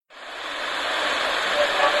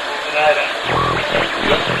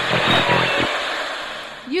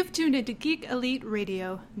You've tuned into Geek Elite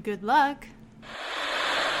Radio. Good luck.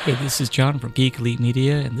 Hey, this is John from Geek Elite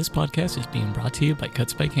Media, and this podcast is being brought to you by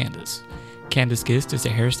Cuts by Candace. Candace Gist is a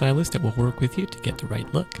hairstylist that will work with you to get the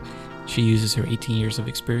right look. She uses her 18 years of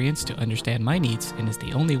experience to understand my needs and is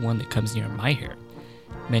the only one that comes near my hair.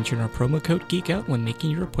 Mention our promo code GEEKOUT when making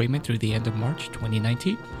your appointment through the end of March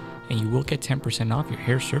 2019, and you will get 10% off your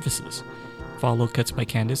hair services. Follow Cuts by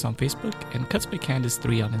Candace on Facebook and Cuts by Candace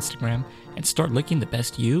 3 on Instagram, and start looking the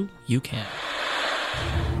best you can.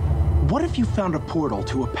 What if you found a portal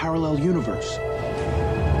to a parallel universe?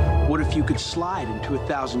 What if you could slide into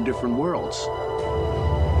 1,000 different worlds?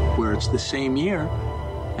 Where it's the same year,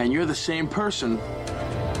 and you're the same person,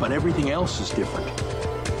 but everything else is different.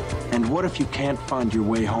 And what if you can't find your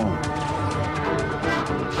way home?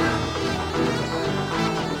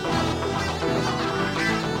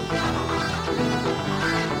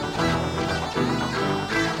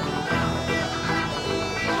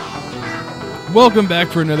 Welcome back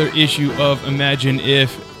for another issue of Imagine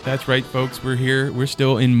If. That's right, folks. We're here. We're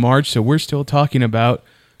still in March, so we're still talking about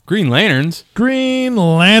Green Lanterns. Green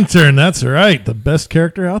Lantern. That's right. The best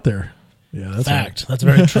character out there. Yeah, that's Fact. Right. That's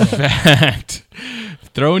very true. Fact.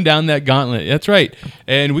 Throwing down that gauntlet. That's right.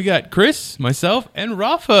 And we got Chris, myself, and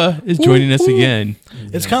Rafa is joining us again.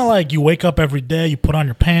 It's kind of like you wake up every day, you put on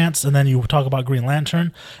your pants, and then you talk about Green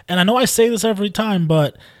Lantern. And I know I say this every time,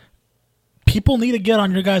 but people need to get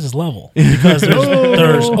on your guys' level, because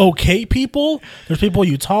there's okay people, there's people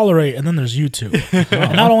you tolerate, and then there's you two.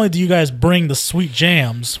 And not only do you guys bring the sweet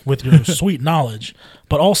jams with your sweet knowledge,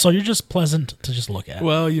 but also you're just pleasant to just look at.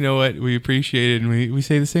 Well, you know what? We appreciate it, and we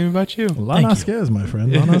say the same about you. La Nasquez, my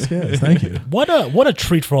friend. La Nasquez. Thank you. What a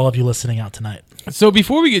treat for all of you listening out tonight. So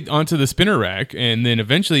before we get onto the spinner rack, and then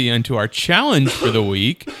eventually into our challenge for the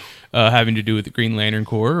week, having to do with the Green Lantern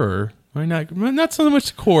Corps, or why not so much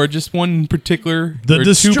the Corps, just one particular, the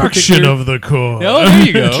destruction of the Corps. Oh, there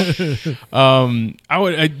you go. I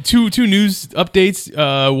would two news updates.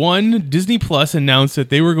 One, Disney Plus announced that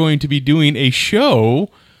they were going to be doing a show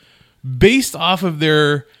based off of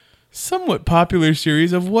their somewhat popular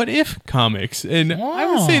series of What If comics, and I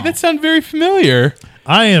would say that sounds very familiar.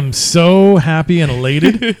 I am so happy and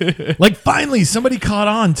elated. Like, finally, somebody caught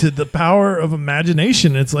on to the power of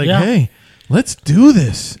imagination. It's like, hey, let's do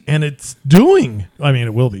this. And it's doing. I mean,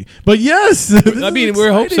 it will be. But yes. I mean, we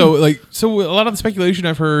hope so. Like, so a lot of the speculation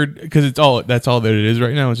I've heard, because that's all that it is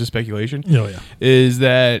right now, is just speculation. Oh, yeah. Is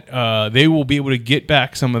that they will be able to get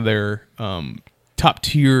back some of their top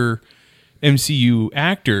tier MCU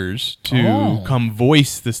actors to come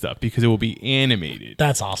voice the stuff, because it will be animated.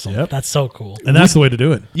 That's awesome. Yep. That's so cool. And that's the way to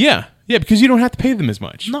do it. Yeah, because you don't have to pay them as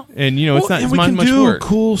much. No. And it's not and we can much do work.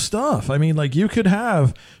 Cool stuff. I mean, like, you could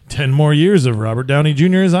have 10 more years of Robert Downey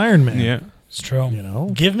Jr. as Iron Man. Yeah. It's true. You know?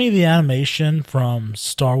 Give me the animation from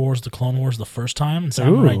Star Wars: The Clone Wars the first time and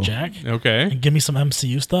Samurai Jack. Okay. And give me some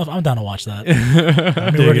MCU stuff. I'm down to watch that.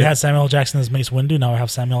 We already had Samuel L. Jackson as Mace Windu. Now we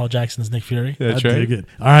have Samuel L. Jackson as Nick Fury. That's I right. dig it.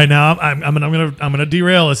 All right, now I'm gonna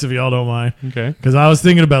derail us if y'all don't mind. Okay. Because I was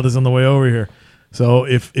thinking about this on the way over here. So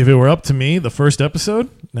if it were up to me, the first episode.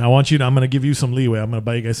 Now I'm gonna give you some leeway. I'm gonna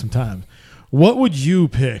buy you guys some time. What would you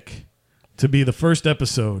pick to be the first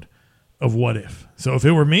episode of What If? So if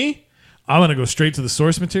it were me, I'm going to go straight to the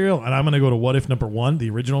source material, and I'm going to go to What If #1, the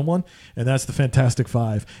original one, and that's the Fantastic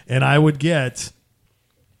Five. And I would get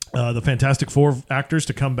the Fantastic Four actors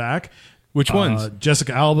to come back. Which ones?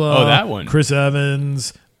 Jessica Alba. Oh, that one. Chris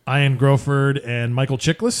Evans, Ian Groford, and Michael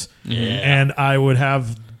Chiklis. Yeah. And I would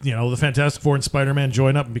have, the Fantastic Four and Spider-Man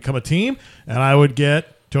join up and become a team, and I would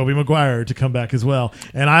get Tobey Maguire to come back as well.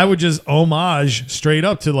 And I would just homage straight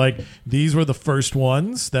up to, like, these were the first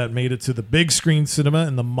ones that made it to the big screen cinema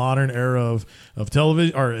in the modern era of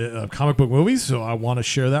television or comic book movies. So I want to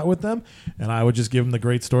share that with them. And I would just give them the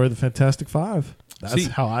great story of the Fantastic Five. That's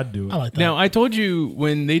how I'd do it. I like that. Now, I told you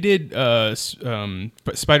when they did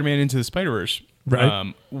Spider-Man Into the Spider-Verse,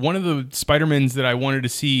 right? One of the Spider-Mans that I wanted to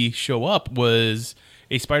see show up was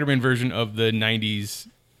a Spider-Man version of the 90s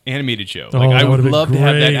animated show. Like, I would love to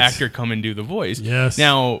have that actor come and do the voice. Yes.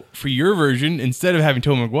 Now, for your version, instead of having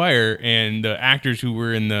Tobey Maguire and the actors who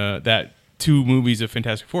were in that 2 movies of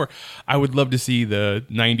Fantastic Four, I would love to see the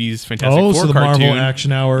 90s Fantastic Four so the cartoon. Marvel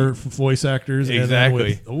Action Hour voice actors.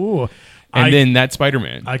 Exactly. And then that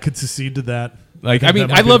Spider-Man. I could secede to that. Like, I mean,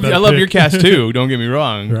 I love your cast too. Don't get me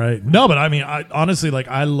wrong. Right. No, but I mean, honestly, like,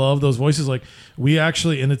 I love those voices. Like, we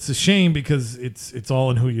actually, and it's a shame because it's all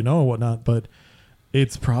in who you know and whatnot, but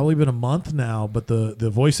it's probably been a month now, but the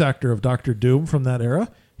voice actor of Doctor Doom from that era,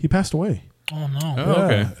 he passed away. Oh, no. Oh,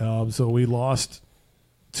 okay. So we lost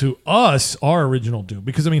to us our original Doom,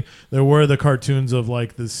 because I mean there were the cartoons of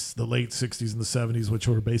like the late 60s and the 70s, which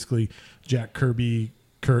were basically Jack Kirby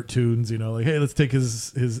cartoons, you know, like, hey, let's take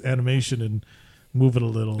his animation and move it a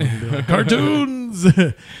little and be like, cartoons.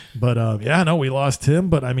 But yeah, no, we lost him.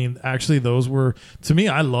 But I mean, actually, those were, to me,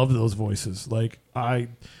 I loved those voices. Like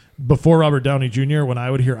before Robert Downey Jr., when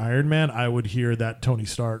I would hear Iron Man, I would hear that Tony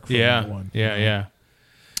Stark from that one. Yeah.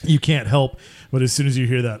 You can't help, but as soon as you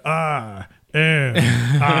hear that,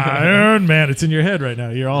 Iron Man, it's in your head right now.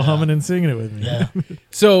 You're all humming and singing it with me. Yeah.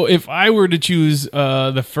 So if I were to choose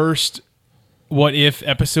the first What If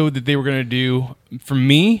episode that they were going to do, for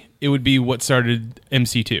me, it would be what started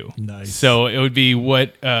MC2. Nice. So it would be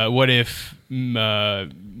what if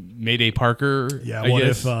Mayday Parker? Yeah, I what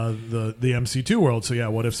guess. if the MC2 world? So yeah,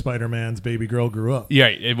 what if Spider-Man's baby girl grew up?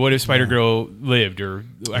 Yeah, what if Spider-Girl lived, or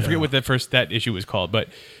I forget what that issue was called, but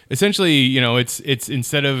essentially, you know, it's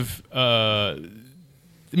instead of I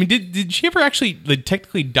mean, did she ever actually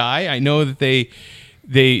technically die? I know that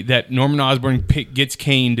that Norman Osborn gets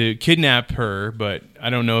Kane to kidnap her, but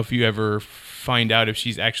I don't know if you ever find out if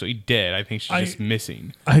she's actually dead. I think she's just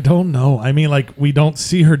missing. I don't know. I mean, like, we don't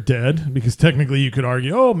see her dead, because technically you could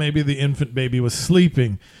argue, oh, maybe the infant baby was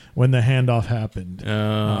sleeping when the handoff happened.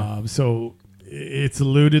 So it's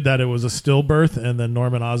alluded that it was a stillbirth, and then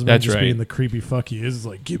Norman Osborn, just being the creepy fuck he is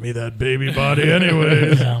like, give me that baby body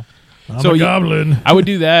anyways. Yeah. I'm a goblin. I would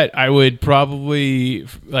do that. I would probably,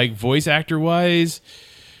 like, voice actor wise,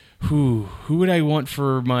 who would I want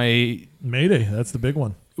for my Mayday? That's the big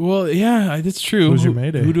one. Well, yeah, that's true. Who's your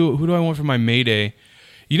Mayday? Who do I want for my Mayday?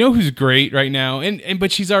 You know who's great right now,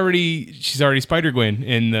 but she's already Spider-Gwen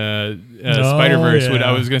in the Spider-Verse. Yeah.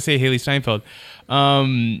 I was gonna say Haley Steinfeld.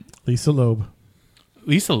 Lisa Loeb.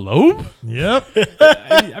 Lisa Loeb? Yep.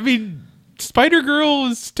 I mean, Spider-Girl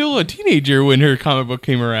was still a teenager when her comic book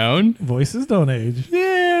came around. Voices don't age.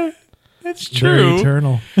 Yeah, that's They're true.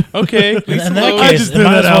 eternal. Okay, Lisa In that Loeb. case, just it threw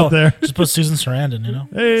might that as well out there. just put Susan Sarandon, you know?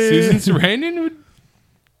 Hey. Susan Sarandon would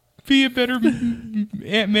be a better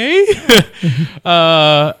Aunt May.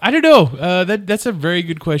 I don't know. That's a very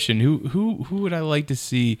good question. Who would I like to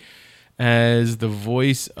see as the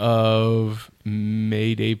voice of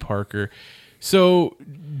Mayday Parker? So,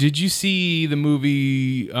 did you see the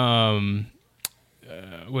movie?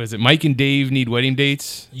 What is it? Mike and Dave Need Wedding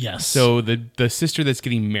Dates. Yes. So the sister that's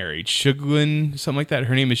getting married, Shuglin, something like that.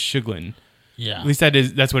 Her name is Shuglin. Yeah. At least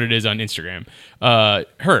that's what it is on Instagram.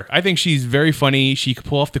 I think she's very funny. She can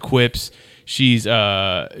pull off the quips. She's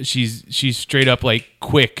straight up like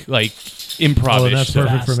quick, like improv. Oh, and that's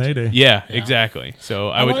perfect fast. for Mayday. Yeah, exactly. So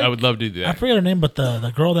I would love to do I that. forget her name, but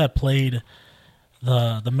the girl that played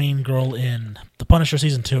the main girl in The Punisher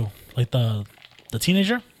season 2, like the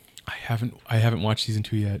teenager. I haven't watched season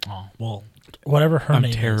 2 yet. Oh well, whatever her I'm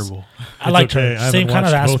name terrible. is. I liked okay. her. I Same haven't kind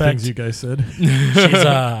of watched both aspect. things you guys said.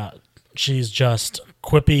 She's just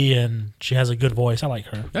quippy and she has a good voice. I like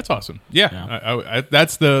her. That's awesome. Yeah.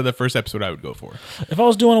 That's the first episode I would go for. If I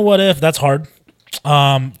was doing a what if, that's hard.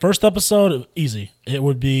 First episode, easy. It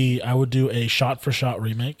would be, I would do a shot for shot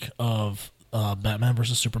remake of Batman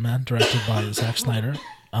vs Superman, directed by Zack Snyder,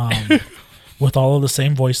 with all of the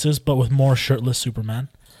same voices, but with more shirtless Superman.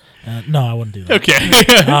 No, I wouldn't do that. Okay.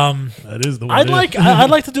 That is the one. I'd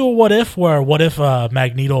like to do a what if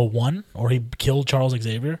Magneto won or he killed Charles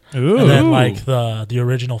Xavier, Ooh. and then like the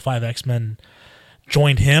original 5 X-Men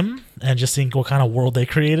joined him, and just seeing what kind of world they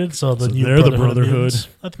created. So new they're the Brotherhood of Brotherhood. Mutants.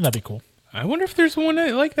 I think that'd be cool. I wonder if there's one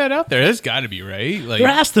like that out there. There's got to be, right? Like, There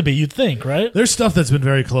has to be, you'd think, right? There's stuff that's been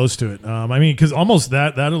very close to it. I mean, because almost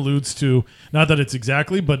that alludes to, not that it's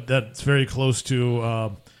exactly, but that's very close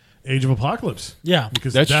to Age of Apocalypse. Yeah.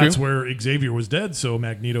 Because That's that's true. where Xavier was dead, so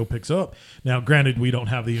Magneto picks up. Now, granted, we don't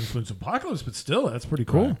have the influence of Apocalypse, but still, that's pretty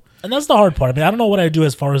cool. And that's the hard part. I mean, I don't know what I'd do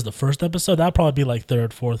as far as the first episode. That'd probably be like 3rd,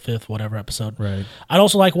 4th, 5th, whatever episode. Right. I'd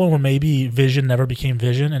also like one where maybe Vision never became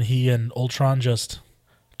Vision and he and Ultron just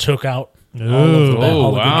took out all of the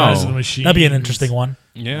Oh, good wow. guys. The machines. That'd be an interesting one.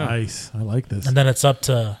 yeah. Nice. I like this. And then it's up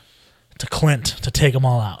to Clint to take them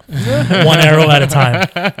all out. One arrow at a time.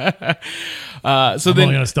 So I'm then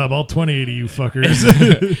only going to stop all 28 of you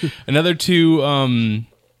fuckers. another two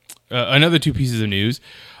pieces of news.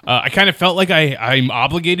 I kind of felt like I'm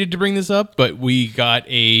obligated to bring this up, but we got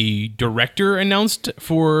a director announced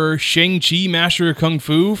for Shang-Chi Master of Kung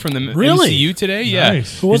Fu from the Really? MCU today. Yeah.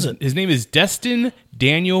 Nice. Who was it? His name is Destin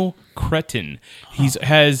Daniel Cretton. He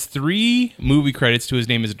has 3 movie credits to his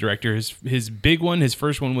name as a director. His big one, his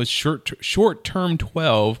first one was Short Term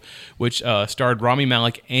 12, which starred Rami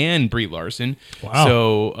Malek and Brie Larson. Wow.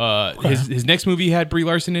 So his next movie had Brie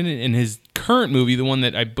Larson in it, and his current movie, the one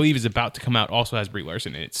that I believe is about to come out, also has Brie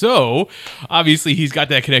Larson in it. So obviously he's got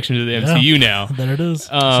that connection to the MCU now. There it is.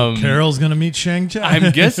 Carol's gonna meet Shang-Chi.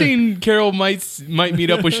 I'm guessing Carol might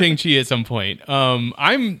meet up with Shang-Chi at some point.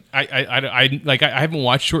 I haven't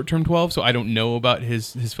watched Short Term 12, so I don't know about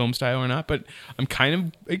his film style or not, but I'm kind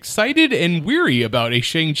of excited and weary about a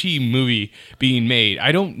Shang-Chi movie being made.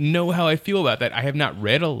 I don't know how I feel about that. I have not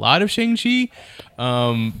read a lot of Shang-Chi,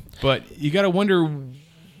 but you got to wonder,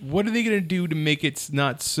 what are they going to do to make it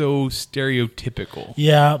not so stereotypical?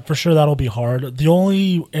 Yeah, for sure that'll be hard. The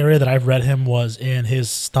only area that I've read him was in his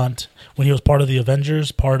stunt when he was part of the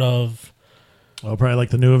Avengers, part of... Oh, probably like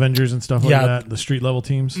the new Avengers and stuff like that, the street level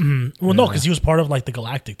teams. Well, no, because he was part of like the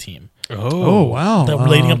Galactic team. Oh wow!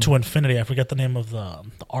 Leading up to Infinity. I forget the name of the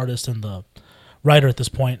artist and the writer at this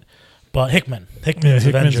point, but Hickman's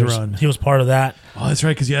Avengers. Run. He was part of that. Oh, that's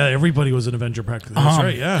right. Because everybody was an Avenger practically. That's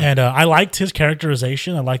right. Yeah, and I liked his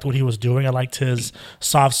characterization. I liked what he was doing. I liked his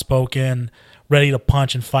soft-spoken, ready to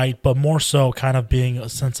punch and fight, but more so kind of being a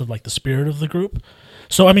sense of like the spirit of the group.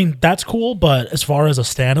 So I mean that's cool, but as far as a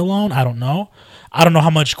standalone, I don't know. I don't know how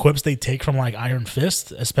much quips they take from like Iron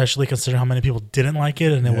Fist, especially considering how many people didn't like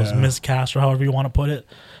it and it was miscast or however you want to put it.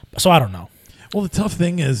 So I don't know. Well, the tough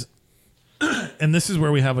thing is, and this is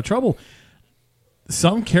where we have a trouble,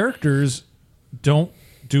 some characters don't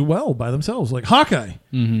do well by themselves. Like Hawkeye.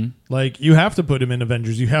 Mm-hmm. Like you have to put him in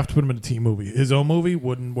Avengers. You have to put him in a team movie. His own movie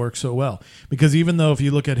wouldn't work so well. Because even though if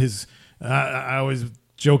you look at his... I always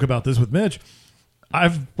joke about this with Mitch.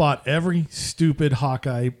 I've bought every stupid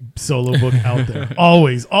Hawkeye solo book out there.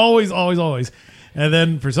 Always. And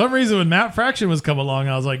then for some reason when Matt Fraction was coming along,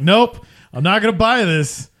 I was like, nope, I'm not going to buy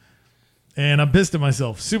this. And I'm pissed at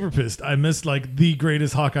myself. Super pissed. I missed like the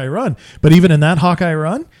greatest Hawkeye run. But even in that Hawkeye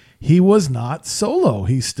run, he was not solo.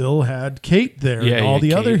 He still had Kate there and all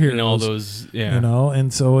the other heroes. And all those,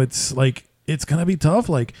 and so it's like, it's going to be tough.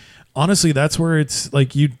 Like, honestly, that's where it's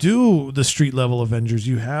like you do the street level Avengers.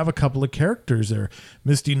 You have a couple of characters there.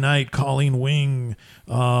 Misty Knight, Colleen Wing,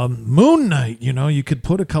 Moon Knight. You could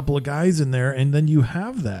put a couple of guys in there and then you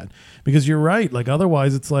have that. Because you're right. Like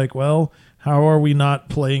otherwise it's like, well, how are we not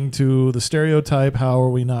playing to the stereotype? How are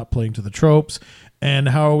we not playing to the tropes? And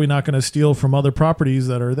how are we not going to steal from other properties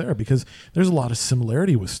that are there? Because there's a lot of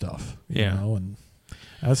similarity with stuff. You know, and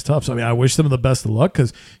that's tough. So, I mean, I wish them the best of luck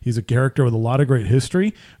because he's a character with a lot of great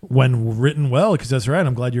history when written well. Because that's right.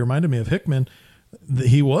 I'm glad you reminded me of Hickman.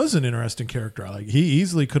 He was an interesting character. Like he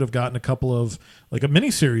easily could have gotten a couple of like a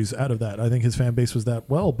miniseries out of that. I think his fan base was that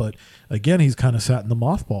well. But again, he's kind of sat in the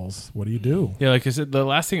mothballs. What do you do? Yeah, like I said, the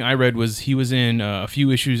last thing I read was he was in a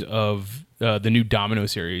few issues of the new Domino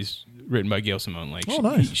series written by Gail Simone. Like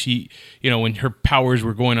nice. She when her powers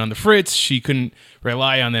were going on the fritz, she couldn't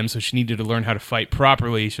rely on them, so she needed to learn how to fight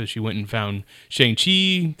properly. So she went and found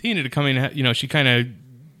Shang-Chi. They ended up coming. She kind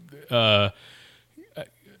of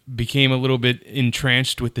became a little bit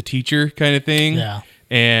entrenched with the teacher kind of thing. Yeah.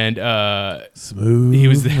 And smooth. He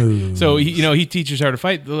was there. So he teaches her how to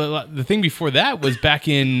fight. The thing before that was back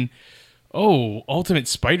in Ultimate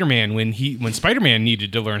Spider-Man when Spider-Man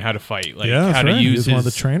needed to learn how to fight, like how to use his one of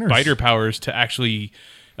the trainers. Spider powers to actually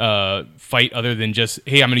fight other than just,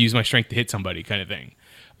 hey, I'm going to use my strength to hit somebody kind of thing.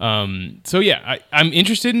 So yeah, I'm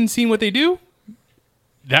interested in seeing what they do.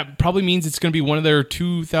 That probably means it's going to be one of their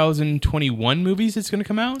 2021 movies that's going to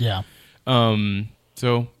come out. Yeah.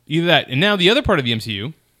 So either that, and now the other part of the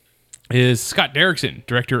MCU is Scott Derrickson,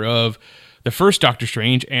 director of the first Doctor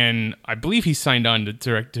Strange, and I believe he signed on to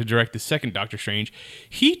direct the second Doctor Strange.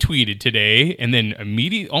 He tweeted today and then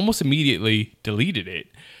almost immediately deleted it.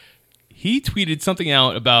 He tweeted something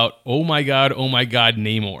out about, oh my God,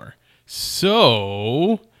 Namor.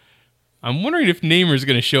 So I'm wondering if Namor is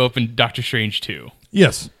going to show up in Doctor Strange 2.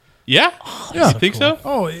 Yes. Yeah? Yeah. You think so?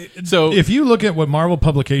 Oh, so if you look at what Marvel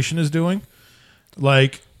Publication is doing,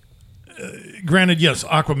 like, granted, yes,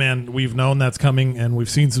 Aquaman, we've known that's coming, and we've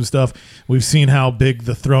seen some stuff. We've seen how big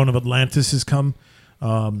the Throne of Atlantis has come,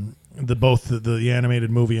 both the animated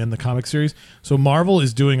movie and the comic series. So Marvel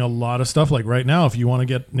is doing a lot of stuff. Like right now, if you want to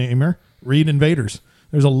get Namor, read Invaders.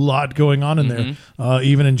 There's a lot going on in there.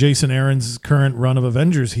 Even in Jason Aaron's current run of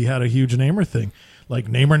Avengers, he had a huge Namor thing. Like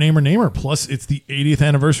Namor. Plus, it's the 80th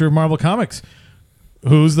anniversary of Marvel Comics.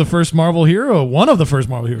 Who's the first Marvel hero? One of the first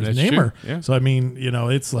Marvel heroes, That's Namor. True. Yeah. So, I mean,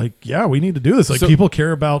 it's like, yeah, we need to do this. Like, people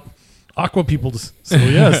care about Aqua people. So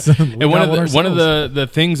yes, And one of the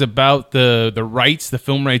things about the rights, the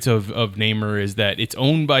film rights of Namor is that it's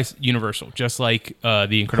owned by Universal, just like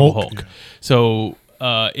the Incredible Hulk. Yeah. So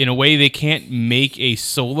in a way, they can't make a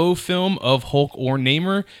solo film of Hulk or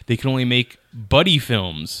Namor. They can only make buddy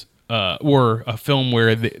films or a film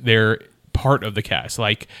where they're part of the cast,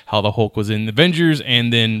 like how the Hulk was in Avengers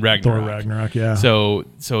and then Ragnarok. Thor Ragnarok, yeah. So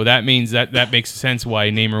that means that makes sense why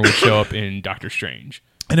Namor would show up in Doctor Strange.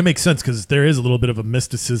 And it makes sense because there is a little bit of a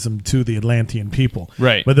mysticism to the Atlantean people.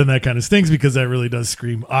 Right. But then that kind of stings because that really does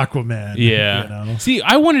scream Aquaman. Yeah. You know? See,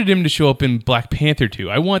 I wanted him to show up in Black Panther too.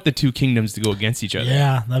 I want the two kingdoms to go against each other.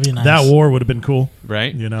 Yeah, that'd be nice. That war would have been cool.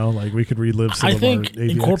 Right? You know, like we could relive some I of think our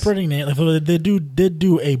AVX. incorporating if they did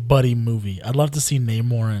do a buddy movie. I'd love to see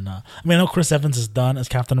Namor and I know Chris Evans is done as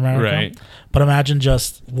Captain America, Right. But imagine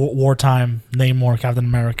just wartime Namor, Captain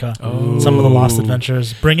America, some of the Lost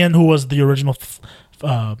Adventures. Bring in who was the original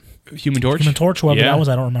Human Torch? Human Torch, whoever Yeah. that was.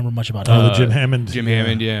 I don't remember much about Oh, that. the Jim Hammond. Jim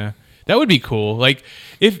Hammond, yeah. That would be cool. Like,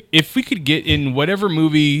 if we could get in whatever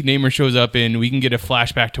movie Namor shows up in, we can get a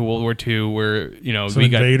flashback to World War II where, Some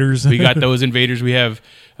invaders. we got those invaders. We have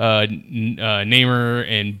Namor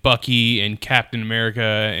and Bucky and Captain America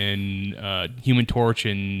and Human Torch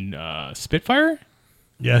and Spitfire?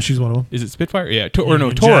 Yeah, she's one of them. Is it Spitfire? Yeah.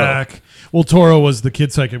 Union Toro. Jack. Well, Toro was the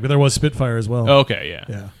kid psychic, but there was Spitfire as well. Oh, okay, yeah.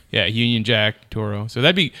 Yeah. Yeah, Union Jack, Toro. So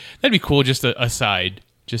that'd be cool just a side.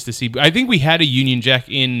 Just to see. I think we had a Union Jack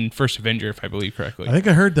in First Avenger, if I believe correctly. I think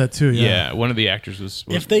I heard that too. Yeah, one of the actors was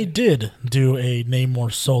If they did do a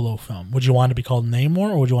Namor solo film, would you want it to be called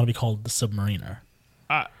Namor or would you want it to be called The Submariner?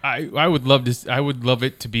 I would love this. I would love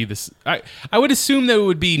it to be this. I would assume that it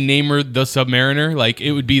would be Namor the Submariner, like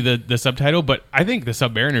it would be the subtitle. But I think the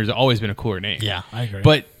Submariner has always been a cooler name. Yeah, I agree.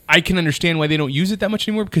 But I can understand why they don't use it that much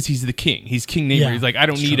anymore because he's the king. He's King Namor. Yeah, He's like, I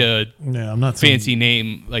don't need a Yeah, I'm not saying- fancy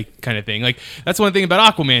name, like kind of thing. Like that's one thing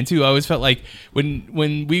about Aquaman too. I always felt like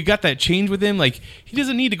when we got that change with him, like he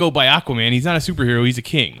doesn't need to go by Aquaman. He's not a superhero. He's a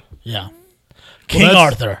king. yeah, Well, King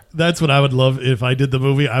Arthur. That's what I would love if I did the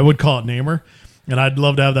movie. I would call it Namor. And I'd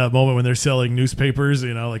love to have that moment when they're selling newspapers,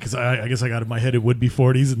 you know, like, because I guess I got in my head it would be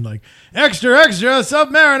 40s and like, extra, extra,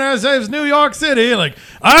 Submariner saves New York City. And like,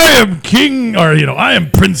 I am king, or, you know, I am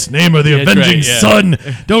Prince Namor, the That's avenging right, yeah. son.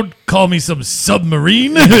 Don't call me some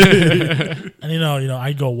submarine. And you know,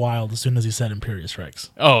 I'd go wild as soon as he said Imperious Rex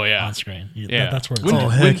Oh yeah, on screen. yeah. That's where it's when, at. Oh,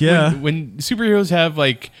 heck yeah. When superheroes have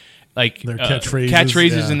like Their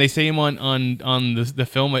catchphrases, yeah. and they say them on the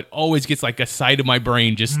film, it always gets like a side of my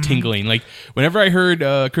brain just tingling. Like whenever I heard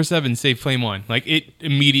Chris Evans say "Flame On," like it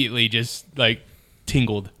immediately just like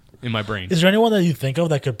tingled in my brain. Is there anyone that you think of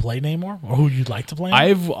that could play Namor or who you'd like to play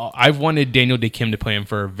him? I've wanted Daniel Day Kim to play him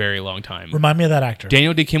for a very long time. Remind me of that actor.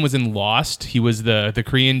 Daniel Day Kim was in Lost. He was the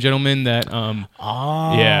Korean gentleman that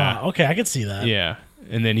yeah. Okay, I could see that. yeah,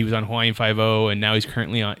 and then he was on Hawaiian 5-0, and now he's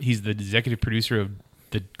currently on. He's the executive producer of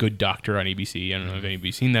The Good Doctor on ABC. I don't know if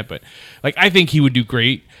anybody's seen that, but like I think he would do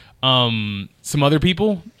great. Some other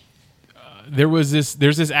people. There's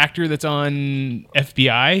this actor that's on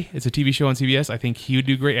FBI. It's a TV show on CBS. I think he would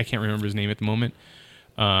do great. I can't remember his name at the moment.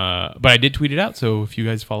 But I did tweet it out, so if you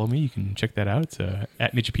guys follow me, you can check that out. It's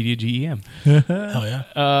at Mitchipedia GEM. Hell yeah.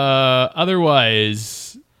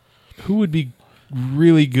 Otherwise, who would be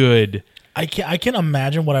really good? I can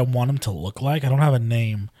imagine what I want him to look like. I don't have a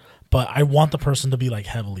name, but I want the person to be like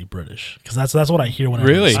heavily British because that's what I hear when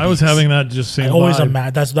Really? I was having that just same I always vibe.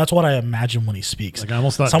 imagine that's what I imagine when he speaks. Like I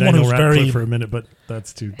almost thought someone Daniel who's Radcliffe very for a minute, but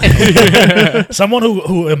that's too. someone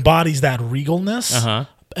who embodies that regalness, Uh-huh.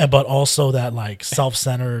 but also that like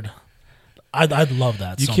self-centered. I'd love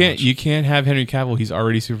that. You so can't much. you can't have Henry Cavill. He's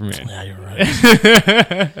already Superman. Yeah, you're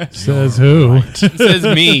right. Says who? It says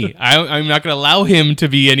me. I'm not going to allow him to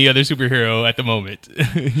be any other superhero at the moment.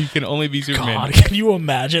 He can only be Superman. God, can you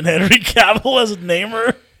imagine Henry Cavill as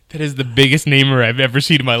Namor? That is the biggest Namor I've ever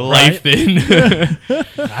seen in my life. Right? Then,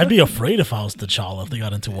 I'd be afraid if I was T'Challa if they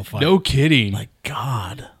got into a fight. no kidding. Like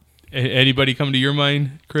God. Anybody come to your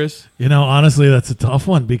mind, Chris? You know, honestly, that's a tough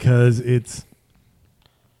one because it's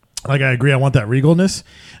like I agree. I want that regalness,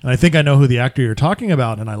 and I think I know who the actor you're talking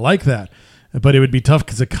about, and I like that. But it would be tough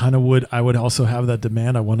because it kind of would. I would also have that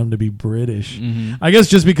demand. I want him to be British. I guess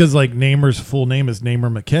just because like Namor's full name is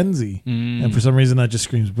Namor Mackenzie, and for some reason that just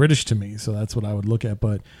screams British to me. So that's what I would look at.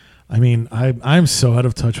 But I mean, I'm so out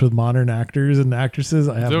of touch with modern actors and actresses.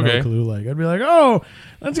 I have okay. no clue. Like I'd be like, oh,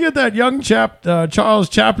 let's get that young chap, Charles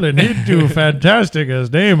Chaplin. He'd do fantastic as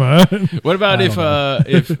Namor. What about I if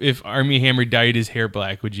don't know. if Armie Hammer dyed his hair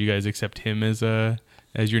black? Would you guys accept him as your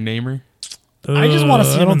Namor? I just want to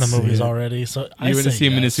see I him in don't the movies see it. already. So I You want to say see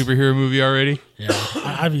him in a yes. superhero movie already? Yeah,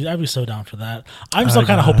 I'd be so down for that. I'm still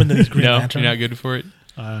kind of hoping that he's Green No, Lantern. you're not good for it.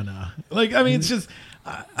 I don't know. Like, I mean, it's just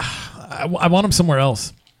I want him somewhere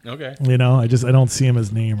else. Okay. You know, I don't see him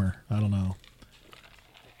as Namor. I don't know.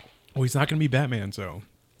 Well, he's not going to be Batman, so.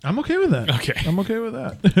 I'm okay with that. Okay. I'm okay with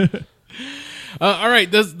that. All right,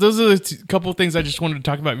 those are the couple of things I just wanted to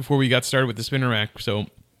talk about before we got started with the spinner rack. So,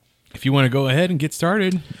 if you want to go ahead and get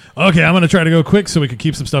started. Okay, I'm going to try to go quick so we can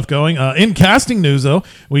keep some stuff going. In casting news, though,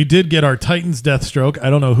 we did get our Titans Deathstroke. I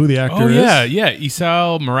don't know who the actor is.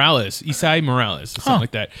 Isai Morales, something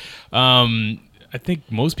like that. I think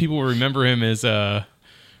most people will remember him as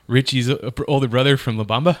Richie's older brother from La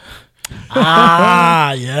Bamba.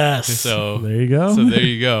 Yes. So There you go. So there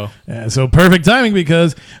you go. Yeah, so perfect timing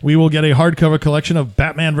because we will get a hardcover collection of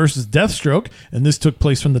Batman versus Deathstroke, and this took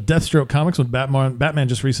place from the Deathstroke comics when Batman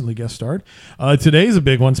just recently guest starred. Today's a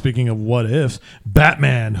big one. Speaking of what ifs,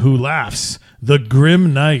 Batman Who Laughs, the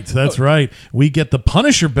Grim Knight. That's right. We get the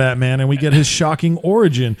Punisher Batman, and we get his shocking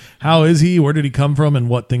origin. How is he? Where did he come from? And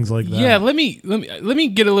what things like that. Yeah, let me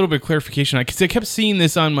get a little bit of clarification because I kept seeing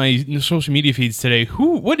this on my social media feeds today.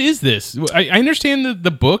 What is this? I understand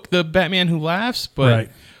the book, the Batman Who Laughs, but Right.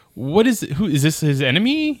 what is it? Who is this? His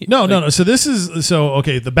enemy? No. So this is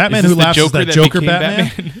okay. The Batman Is Who this the Laughs is Joker that that Joker became Batman.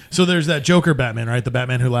 Batman? So there's that Joker Batman, right? The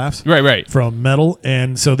Batman Who Laughs. Right. From Metal,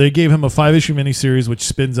 and so they gave him a 5-issue miniseries, which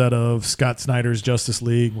spins out of Scott Snyder's Justice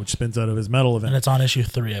League, which spins out of his Metal event. And it's on issue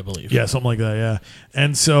 3, I believe. Yeah, something like that. Yeah,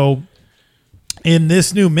 and so in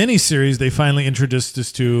this new miniseries, they finally introduced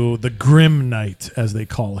us to the Grim Knight, as they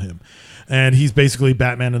call him. And he's basically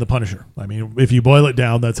Batman and the Punisher. I mean, if you boil it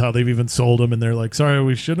down, that's how they've even sold him. And they're like, sorry,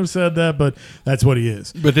 we shouldn't have said that, but that's what he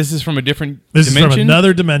is. But this is from a different This dimension? is from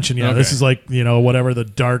another dimension. Yeah, Okay. This is like, whatever the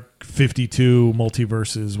Dark 52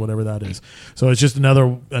 multiverses, whatever that is. So it's just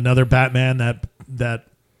another Batman that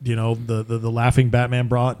the laughing Batman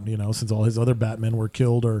brought, since all his other Batmen were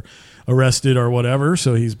killed or arrested or whatever.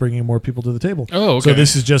 So he's bringing more people to the table. Oh, okay. So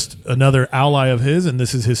this is just another ally of his, and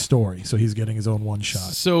this is his story. So he's getting his own one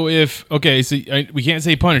shot. So we can't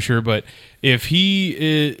say Punisher, but if he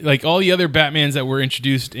is like all the other Batmans that were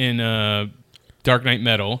introduced in Dark Knight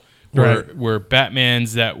Metal were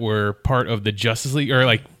Batmans that were part of the Justice League or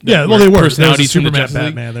like Yeah, well, they were. There was a personalities from the Superman Justice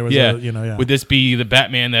League? Batman. There was yeah. Would this be the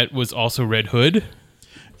Batman that was also Red Hood?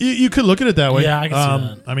 You could look at it that way. Yeah, I can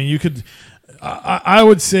see that. I mean, you could. I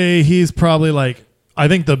would say he's probably like. I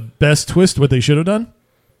think the best twist, what they should have done.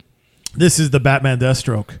 This is the Batman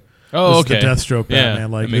Deathstroke. Oh, This is the Deathstroke Yeah,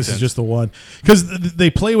 Batman. Like that makes this is sense. just the one because they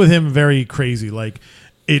play with him very crazy. Like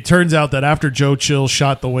it turns out that after Joe Chill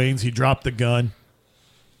shot the Waynes, he dropped the gun.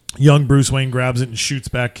 Young Bruce Wayne grabs it and shoots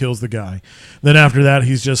back, kills the guy. Then after that,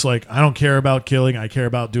 he's just like, I don't care about killing. I care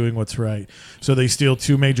about doing what's right. So they steal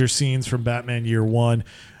 2 major scenes from Batman Year One.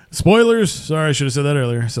 Spoilers. Sorry, I should have said that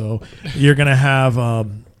earlier. So you're going to have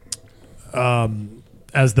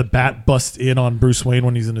as the bat busts in on Bruce Wayne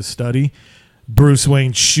when he's in his study, Bruce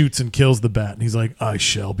Wayne shoots and kills the bat. And he's like, I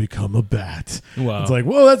shall become a bat. Wow. It's like,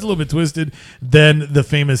 whoa, that's a little bit twisted. Then the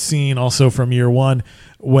famous scene also from Year One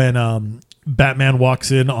when Batman walks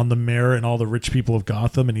in on the mayor and all the rich people of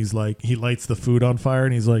Gotham, and he's like, he lights the food on fire,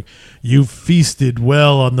 and he's like, "You feasted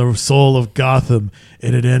well on the soul of Gotham,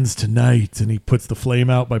 and it ends tonight." And he puts the flame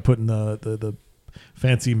out by putting the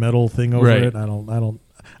fancy metal thing over Right. it. I don't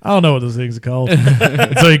know what those things are called.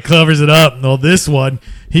 And so he covers it up. Well, this one,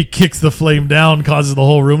 he kicks the flame down, causes the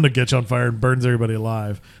whole room to catch on fire, and burns everybody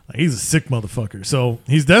alive. Like, he's a sick motherfucker. So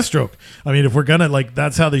he's Deathstroke. I mean, if we're gonna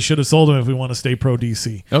that's how they should have sold him if we want to stay pro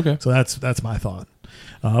DC. Okay. So that's my thought.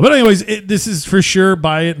 But anyways, this is for sure.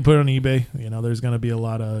 Buy it and put it on eBay. There's gonna be a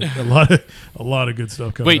lot of good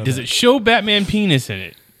stuff coming. Wait, does it show Batman penis in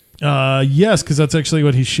it? Yes, because that's actually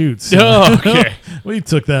what he shoots. Oh, okay. We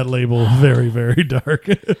took that label very, very dark.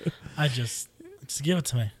 I just give it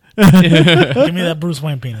to me. Give me that Bruce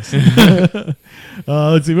Wayne penis.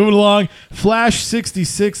 Let's see, moving along. Flash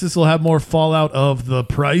 66. This will have more fallout of the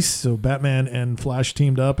price. So Batman and Flash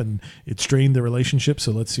teamed up, and it strained the relationship.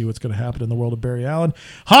 So let's see what's going to happen in the world of Barry Allen.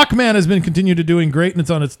 Hawkman has been continued to doing great, and it's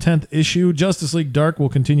on its 10th issue. Justice League Dark will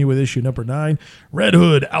continue with issue number 9. Red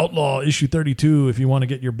Hood Outlaw issue 32. If you want to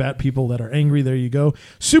get your Bat people that are angry, there you go.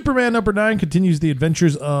 Superman number 9 continues the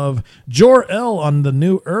adventures of Jor-El on the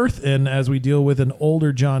New Earth, and as we deal with an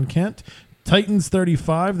older John Kent. Titans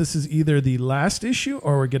 35. This is either the last issue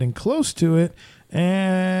or we're getting close to it. And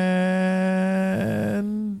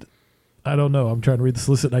I don't know. I'm trying to read the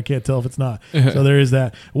solicit and I can't tell if it's not. So there is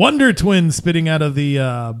that. Wonder Twins spitting out of the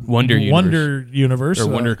Wonder Universe. Or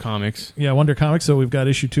Wonder Comics. Yeah, Wonder Comics. So we've got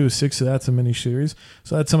issue 2 of 6 of that's a miniseries.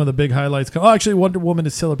 So that's some of the big highlights. Oh, actually, Wonder Woman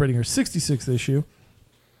is celebrating her 66th issue.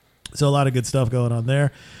 So a lot of good stuff going on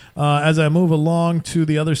there. As I move along to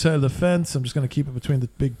the other side of the fence, I'm just going to keep it between the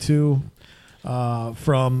big two.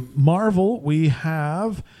 From Marvel, we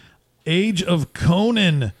have Age of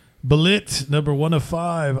Conan, Belit, number 1 of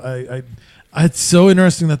 5. It's so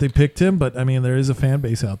interesting that they picked him, but I mean, there is a fan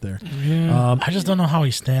base out there. Yeah. I just don't know how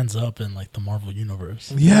he stands up in like the Marvel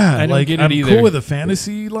universe. Yeah, I don't get it I'm either. cool with the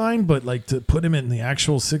fantasy line, but like to put him in the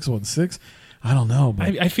actual 616, I don't know.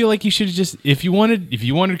 But I feel like you should just if you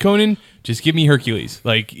wanted Conan, just give me Hercules.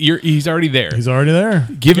 Like he's already there. he's already there.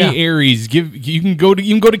 Give me Ares. You can go to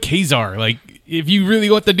Kazar. Like if you really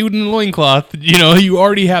want the dude in the loincloth, you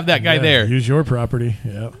already have that guy there. Use your property.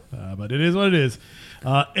 Yeah, but it is what it is.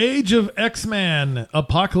 Age of X-Man,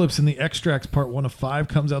 Apocalypse in the Extracts, part 1 of 5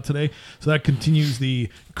 comes out today. So that continues the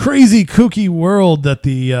crazy, kooky world that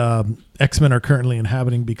the X-Men are currently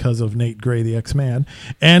inhabiting because of Nate Gray, the X-Man.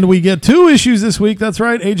 And we get 2 issues this week. That's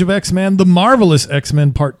right, Age of X-Men, The Marvelous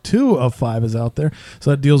X-Men, part 2 of 5 is out there.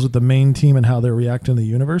 So that deals with the main team and how they're reacting to the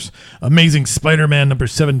universe. Amazing Spider-Man, number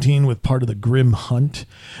 17, with part of the Grim Hunt.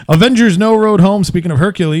 Avengers No Road Home, speaking of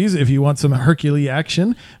Hercules, if you want some Hercules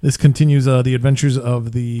action, this continues the adventures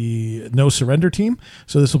of the No Surrender team.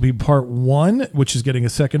 So this will be part 1, which is getting a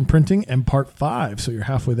second printing, and part 5. So you're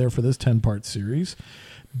halfway there for this 10-part series.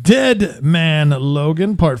 Dead Man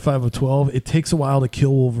Logan, part 5 of 12. It takes a while to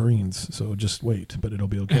kill Wolverines, so just wait, but it'll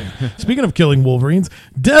be okay. Speaking of killing Wolverines,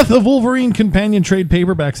 Death of Wolverine companion trade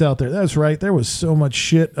paperbacks out there. That's right. There was so much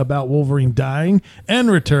shit about Wolverine dying and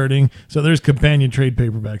returning, so there's companion trade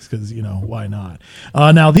paperbacks because, why not?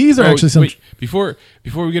 Now, these are actually some... Wait, before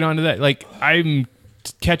we get on to that, like, I'm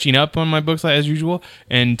catching up on my books as usual,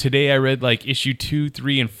 and today I read, like, issue 2,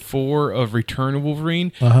 3, and 4 of Return of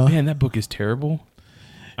Wolverine. Man, that book is terrible.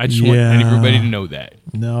 I just want everybody to know that.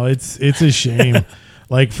 No, it's a shame.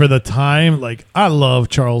 Like for the time, like I love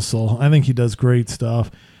Charles Soule. I think he does great stuff.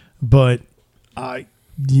 But I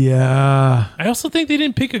also think they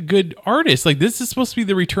didn't pick a good artist. Like this is supposed to be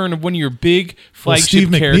the return of one of your big flagship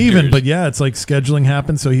Steve characters. McNiven, but it's like scheduling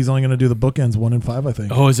happened, so he's only going to do the bookends 1 and 5, I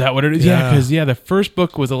think. Oh, is that what it is? Yeah, because the first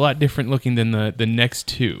book was a lot different looking than the next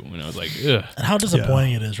 2, and I was like, ugh. And how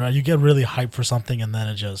disappointing it is, right? You get really hyped for something, and then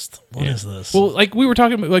it just, what is this? Well, like we were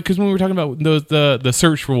talking about, because when we were talking about those the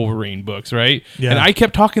Search for Wolverine books, right? Yeah. And I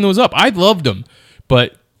kept talking those up. I loved them,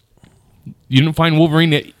 but you didn't find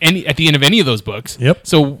Wolverine at the end of any of those books. Yep.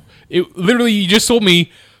 So it literally, you just sold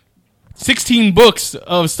me 16 books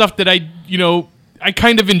of stuff that I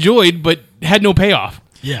kind of enjoyed, but had no payoff.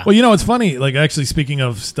 Yeah. Well, it's funny. Like, actually, speaking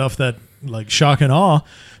of stuff that, like, shock and awe.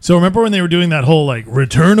 So, remember when they were doing that whole, like,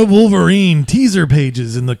 Return of Wolverine teaser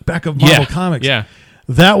pages in the back of Marvel Comics? Yeah.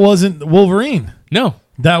 That wasn't Wolverine. No.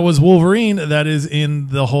 That was Wolverine that is in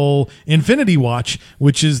the whole Infinity Watch,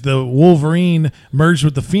 which is the Wolverine merged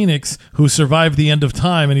with the Phoenix who survived the end of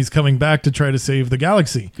time, and he's coming back to try to save the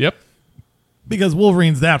galaxy. Yep. Because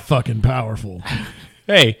Wolverine's that fucking powerful.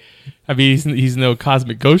 Hey, I mean, he's no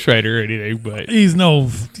cosmic Ghost Rider or anything, but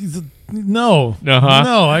No.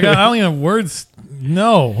 I only have words.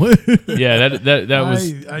 No. Yeah, that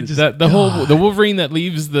was the Wolverine that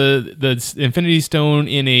leaves the Infinity Stone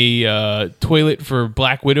in a toilet for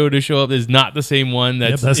Black Widow to show up is not the same one.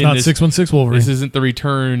 That's not 616 Wolverine. This isn't the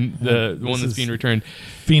return, the one that's being returned.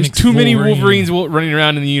 Phoenix. There's too many Wolverine. Wolverines running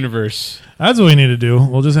around in the universe. That's what we need to do.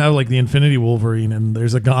 We'll just have like the Infinity Wolverine, and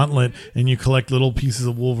there's a gauntlet, and you collect little pieces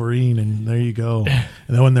of Wolverine, and there you go. And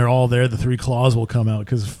then when they're all there, the 3 claws will come out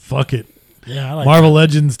because fuck it. Yeah, I like Marvel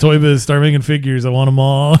Legends, Toy Biz, start making figures. I want them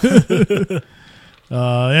all.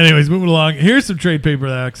 Anyways, moving along. Here's some trade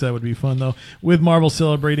paperbacks that would be fun, though. With Marvel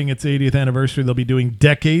celebrating its 80th anniversary, they'll be doing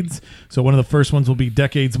Decades. So one of the first ones will be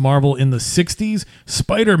Decades Marvel in the 60s.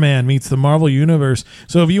 Spider-Man meets the Marvel Universe.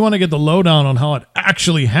 So if you want to get the lowdown on how it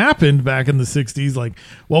actually happened back in the 60s, like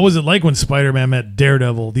what was it like when Spider-Man met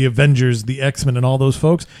Daredevil, the Avengers, the X-Men, and all those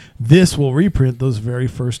folks, this will reprint those very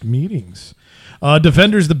first meetings.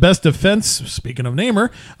 Defenders, the Best Defense. Speaking of Namor,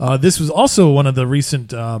 this was also one of the recent,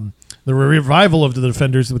 the revival of the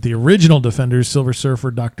Defenders with the original Defenders, Silver Surfer,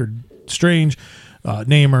 Doctor Strange,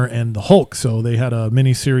 Namor, and the Hulk. So they had a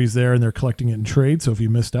mini series there, and they're collecting it in trade. So if you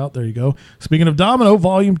missed out, there you go. Speaking of Domino,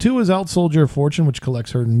 Volume 2 is out, Soldier of Fortune, which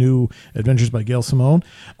collects her new Adventures by Gail Simone.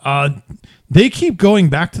 They keep going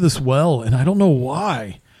back to this well, and I don't know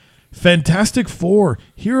why. Fantastic Four,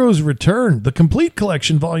 Heroes Return, the complete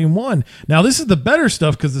collection, Volume 1. Now, this is the better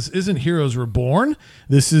stuff because this isn't Heroes Reborn.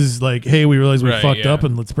 This is like, hey, we realize we fucked up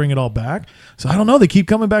and let's bring it all back. So I don't know. They keep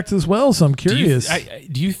coming back to this well, so I'm curious.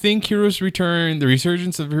 Do you think Heroes Return, the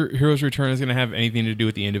resurgence of Heroes Return, is going to have anything to do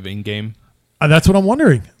with the end of Endgame? That's what I'm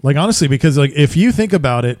wondering. Like, honestly, because like if you think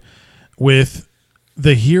about it, with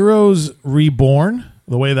the Heroes Reborn,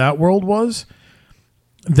 the way that world was,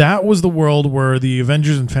 that was the world where the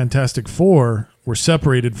Avengers and Fantastic Four were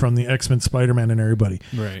separated from the X-Men, Spider-Man, and everybody.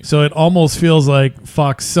 Right. So it almost feels like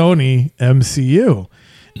Fox, Sony, MCU.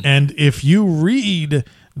 And if you read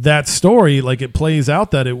that story, like it plays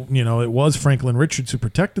out that it was Franklin Richards who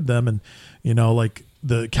protected them, and like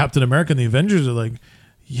the Captain America and the Avengers are like,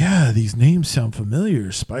 yeah, these names sound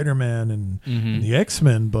familiar, Spider-Man and the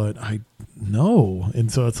X-Men, but I know. And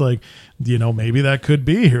so it's like, maybe that could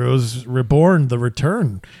be Heroes Reborn, The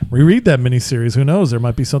Return. Reread that miniseries. Who knows? There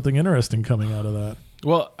might be something interesting coming out of that.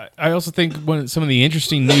 Well, I also think some of the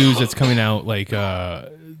interesting news that's coming out, like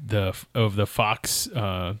the Fox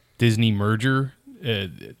Disney merger,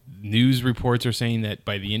 news reports are saying that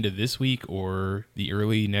by the end of this week or the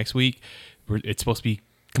early next week, it's supposed to be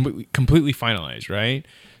completely finalized, right?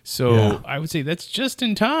 So yeah. I would say that's just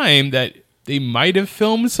in time that they might have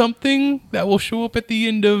filmed something that will show up at the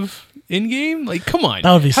end of Endgame. Like, come on,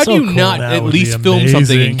 that would be how so do you cool. not That at would least be film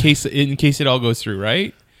something in amazing. case it all goes through,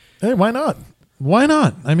 right? Hey, why not? Why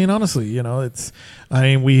not? I mean, honestly, we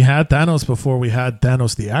had Thanos before we had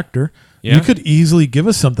Thanos the actor. Yeah. You could easily give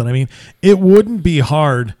us something. I mean, it wouldn't be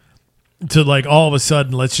hard to like all of a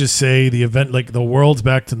sudden, let's just say the event, like the world's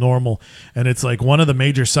back to normal, and it's like one of the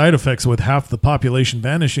major side effects with half the population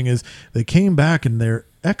vanishing is they came back and their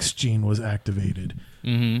X gene was activated.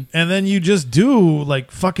 Mm-hmm. And then you just do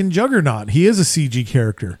like fucking Juggernaut. He is a CG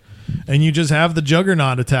character. And you just have the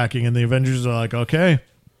Juggernaut attacking, and the Avengers are like, okay,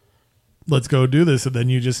 let's go do this. And then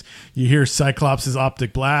you hear Cyclops'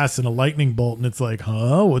 optic blast and a lightning bolt, and it's like,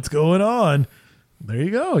 huh, what's going on? There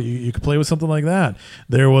you go. You could play with something like that.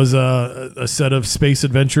 There was a set of space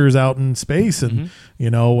adventurers out in space, and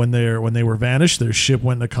when they were vanished, their ship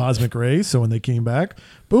went into cosmic rays. So when they came back,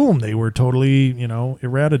 boom, they were totally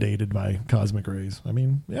irradiated by cosmic rays. I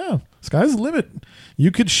mean, yeah, sky's the limit.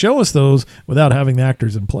 You could show us those without having the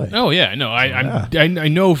actors in play. Oh yeah, no, I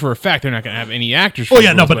know for a fact they're not going to have any actors. Oh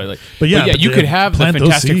yeah, no, but you could have the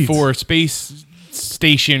Fantastic Four Four space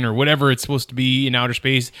station or whatever it's supposed to be in outer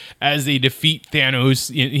space as they defeat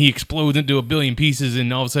Thanos. He explodes into a billion pieces,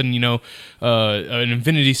 and all of a sudden, an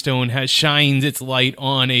Infinity Stone shines its light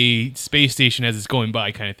on a space station as it's going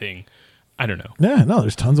by, kind of thing. I don't know. Yeah, no,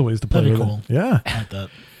 there's tons of ways to play That'd with be cool. it. Yeah, I like that.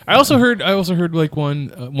 I also heard like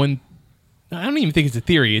one. I don't even think it's a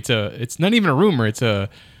theory. It's not even a rumor. It's a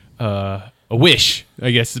wish,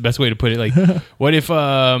 I guess is the best way to put it. Like, what if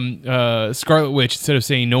Scarlet Witch, instead of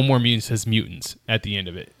saying no more mutants, says mutants at the end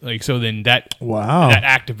of it? Like, so then that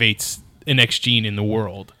activates an X gene in the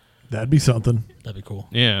world. That'd be something. That'd be cool.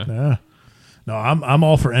 Yeah. Yeah. No, I'm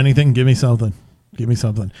all for anything. Give me something. Give me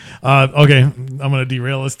something. Okay, I'm going to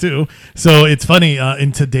derail this too. So it's funny,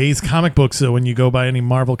 in today's comic books, so when you go by any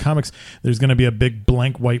Marvel comics, there's going to be a big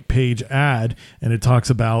blank white page ad, and it talks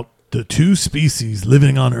about the two species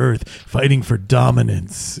living on Earth fighting for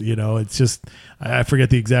dominance. It's just, I forget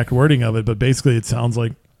the exact wording of it, but basically it sounds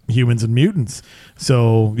like humans and mutants.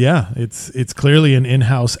 So yeah, it's clearly an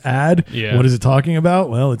in-house ad. Yeah. What is it talking about?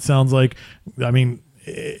 Well, it sounds like, I mean,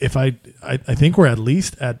 if I think we're at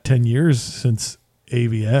least at 10 years since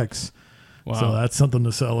AVX. Wow. So that's something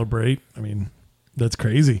to celebrate. I mean, that's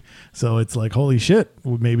crazy. So it's like, holy shit,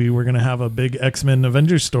 maybe we're going to have a big X-Men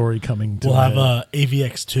Avengers story coming to We'll have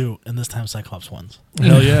AVX2, and this time Cyclops wins.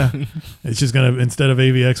 Hell yeah. It's just going to, instead of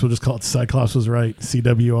AVX, we'll just call it Cyclops Was Right,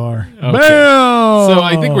 CWR. Okay. Bam! So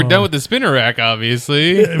I think we're done with the spinner rack,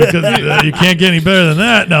 obviously. Because you can't get any better than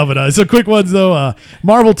that. No, but so quick ones though.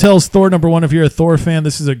 Marvel tells Thor #1. If you're a Thor fan,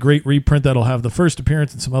 this is a great reprint that'll have the first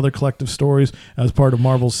appearance and some other collective stories as part of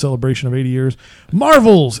Marvel's celebration of 80 years.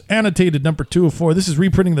 Marvel's annotated #2 of 4. This is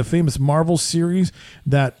reprinting the famous Marvel series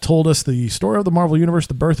that told us the story of the Marvel Universe,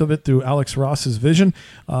 the birth of it through Alex Ross's vision.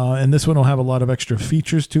 And this one will have a lot of extra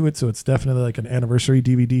features to it, so it's definitely like an anniversary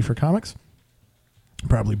DVD for comics.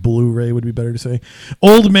 Probably Blu-ray would be better to say.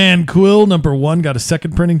 Old Man Quill #1 got a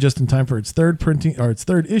second printing just in time for its third printing, or its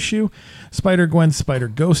third issue. Spider-Gwen,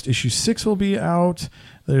 Spider-Ghost issue 6 will be out.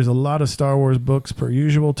 There's a lot of Star Wars books per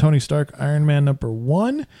usual. Tony Stark, Iron Man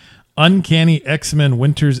 #1. Uncanny X-Men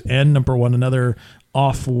Winter's End #1, another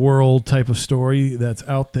off-world type of story that's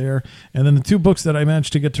out there. And then the 2 books that I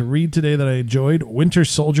managed to get to read today that I enjoyed, Winter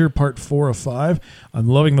Soldier Part 4 of 5. I'm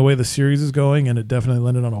loving the way the series is going, and it definitely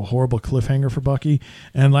landed on a horrible cliffhanger for Bucky.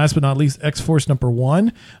 And last but not least, X-Force number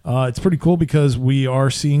 1. It's pretty cool because we are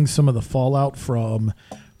seeing some of the fallout from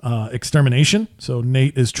Extermination. So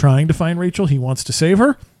Nate is trying to find Rachel. He wants to save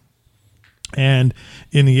her. And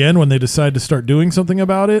in the end, when they decide to start doing something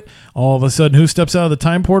about it, all of a sudden, who steps out of the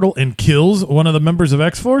time portal and kills one of the members of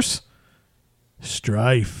X-Force?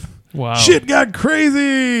 Strife. Wow. Shit got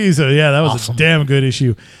crazy. So, yeah, that was Awesome. a damn good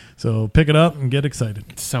issue. So pick it up and get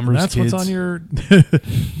excited. Summer's That's kids. what's on your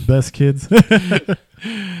best kids.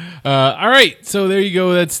 All right, so there you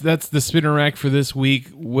go. That's the spinner rack for this week.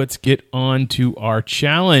 Let's get on to our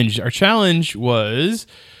challenge. Our challenge was,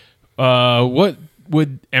 what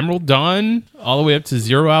would Emerald Dawn all the way up to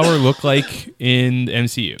 0 Hour look like in the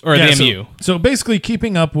MCU or the MU? So basically,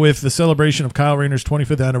 keeping up with the celebration of Kyle Rayner's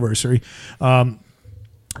 25th anniversary,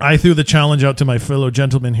 I threw the challenge out to my fellow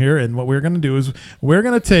gentlemen here, and what we're going to do is we're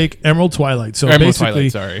going to take Emerald Twilight. So Emerald basically,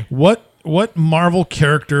 Twilight, sorry. What Marvel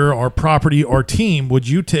character or property or team would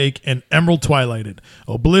you take and Emerald Twilight it,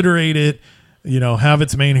 obliterate it, have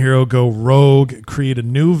its main hero go rogue, create a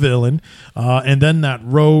new villain, and then that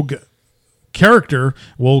rogue character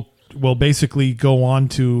will basically go on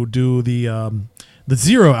to do the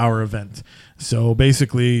 0 Hour event. So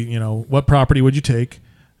basically, what property would you take?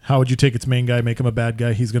 How would you take its main guy, make him a bad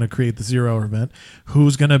guy? He's going to create the 0 Hour event.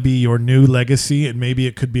 Who's going to be your new legacy? And maybe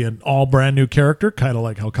it could be an all brand new character, kind of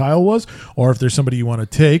like how Kyle was, or if there's somebody you want to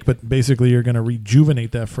take, but basically you're going to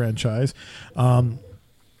rejuvenate that franchise.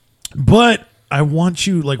 But I want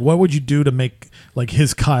you, what would you do to make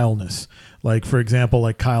his Kyle-ness? Like, for example,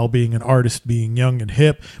 like Kyle being an artist, being young and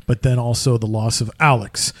hip, but then also the loss of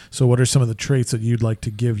Alex. So what are some of the traits that you'd like to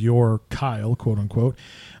give your Kyle, quote unquote?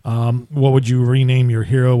 What would you rename your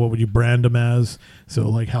hero? What would you brand him as? So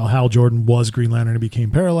like how Hal Jordan was Green Lantern and became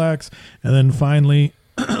Parallax. And then finally,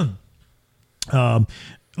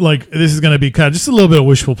 this is going to be kind of just a little bit of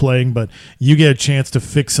wishful playing, but you get a chance to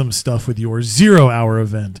fix some stuff with your 0 Hour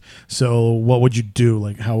event. So what would you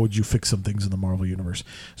do? How would you fix some things in the Marvel Universe?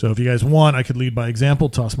 So if you guys want, I could lead by example,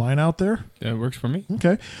 toss mine out there. That works for me.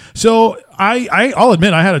 Okay. So I'll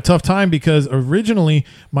admit I had a tough time because originally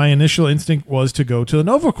my initial instinct was to go to the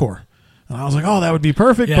Nova Corps. And I was like, oh, that would be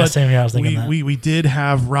perfect. Yeah, but same here. I was thinking that. we did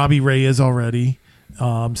have Robbie Reyes already.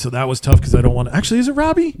 So that was tough because I don't want to. Actually, is it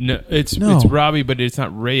Robbie? No, it's Robbie, but it's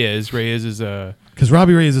not Reyes. Reyes is because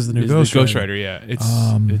Robbie Reyes is the new Ghost Rider. Yeah, it's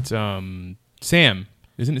Sam.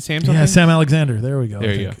 Isn't it Sam? Something? Yeah, Sam Alexander. There we go.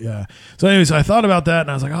 There you go. Yeah. So, anyways, I thought about that and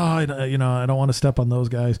I was like, I don't want to step on those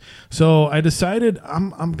guys. So I decided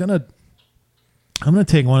I'm gonna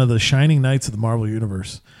take one of the shining knights of the Marvel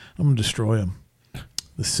Universe. I'm gonna destroy him,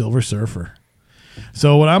 the Silver Surfer.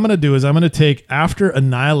 So what I'm going to do is I'm going to take after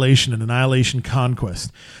Annihilation and Annihilation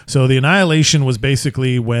Conquest. So the Annihilation was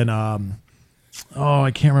basically when, I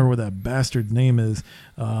can't remember what that bastard's name is.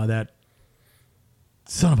 That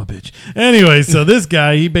son of a bitch. Anyway, so this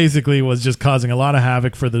guy, he basically was just causing a lot of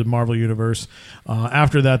havoc for the Marvel Universe.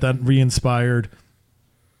 After that re-inspired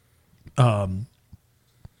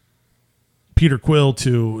Peter Quill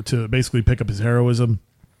to basically pick up his heroism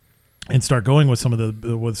and start going with some of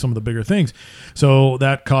the bigger things. So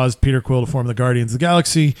that caused Peter Quill to form the Guardians of the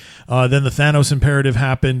Galaxy. Then the Thanos Imperative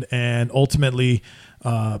happened, and ultimately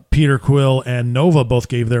Peter Quill and Nova both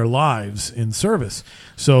gave their lives in service.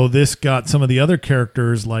 So this got some of the other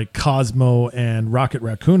characters like Cosmo and Rocket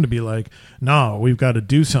Raccoon to be like, no, we've got to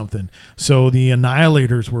do something. So the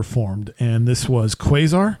Annihilators were formed, and this was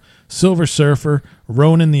Quasar, Silver Surfer,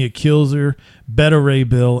 Ronan the Accuser, Beta Ray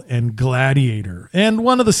Bill, and Gladiator. And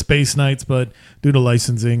one of the Space Knights, but due to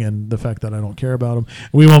licensing and the fact that I don't care about them,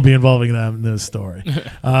 we won't be involving them in this story.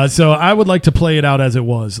 So I would like to play it out as it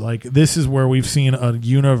was. This is where we've seen a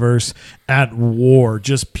universe at war,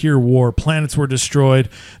 just pure war. Planets were destroyed.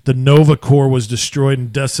 The Nova Corps was destroyed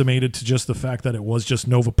and decimated to just the fact that it was just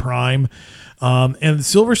Nova Prime. And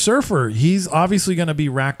Silver Surfer, he's obviously going to be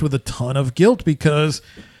racked with a ton of guilt because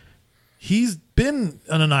he's been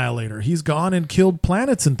an annihilator. He's gone and killed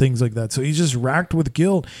planets and things like that. So he's just racked with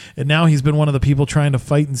guilt. And now he's been one of the people trying to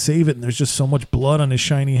fight and save it. And there's just so much blood on his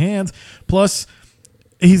shiny hands. Plus,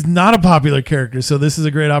 he's not a popular character. So this is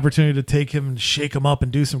a great opportunity to take him and shake him up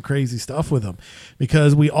and do some crazy stuff with him.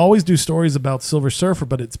 Because we always do stories about Silver Surfer,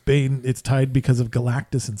 but it's tied because of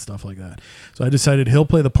Galactus and stuff like that. So I decided he'll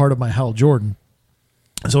play the part of my Hal Jordan.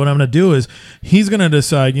 So what I'm going to do is he's going to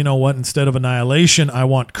decide, you know what, instead of annihilation, I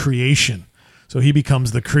want creation. So he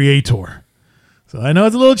becomes the creator. So I know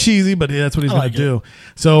it's a little cheesy, but that's what he's going like to do.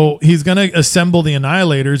 So he's going to assemble the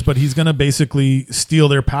Annihilators, but he's going to basically steal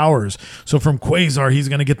their powers. So from Quasar, he's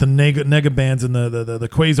going to get the Negabands and the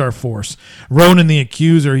Quasar Force. Ronan the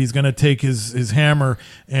Accuser, he's going to take his hammer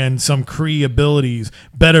and some Kree abilities.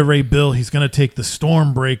 Beta Ray Bill, he's going to take the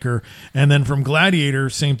Stormbreaker. And then from Gladiator,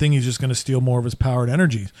 same thing, he's just going to steal more of his powered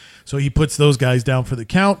energies. So he puts those guys down for the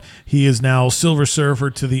count. He is now Silver Surfer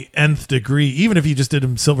to the nth degree. Even if you just did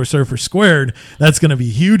him Silver Surfer squared, that's going to be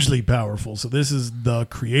hugely powerful. So this is the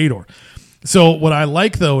creator. So what I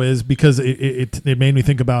like, though, is because it made me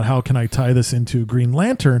think about how can I tie this into Green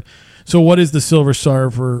Lantern. So what is the Silver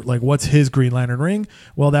Surfer, like what's his Green Lantern ring?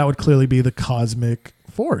 Well, that would clearly be the Cosmic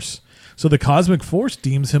Force. So the Cosmic Force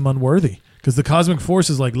deems him unworthy. Because the Cosmic Force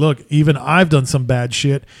is like, look, even I've done some bad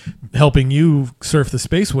shit helping you surf the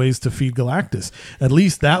spaceways to feed Galactus. At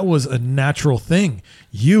least that was a natural thing.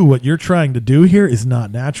 What you're trying to do here is not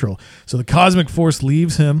natural. So the Cosmic Force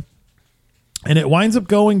leaves him, and it winds up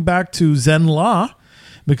going back to Zen-La,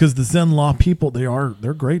 because the Zen-La people,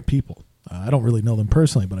 they're great people. I don't really know them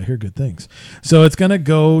personally, but I hear good things. So it's going to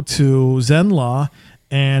go to Zen-La,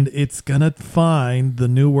 and it's going to find the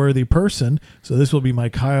new worthy person. So this will be my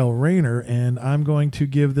Kyle Rayner, and I'm going to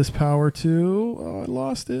give this power to... Oh, I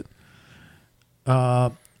lost it.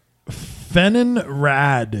 Fennin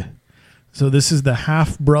Rad. So this is the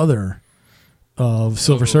half-brother of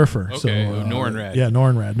Silver Surfer. Okay, so, Norrin Rad. Yeah,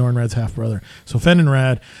 Norrin Rad. Norrin Rad's half-brother. So Fennin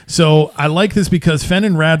Rad. So I like this because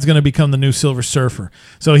Fennin Rad's going to become the new Silver Surfer.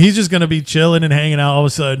 So he's just going to be chilling and hanging out. All of a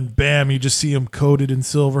sudden, bam, you just see him coated in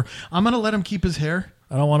silver. I'm going to let him keep his hair.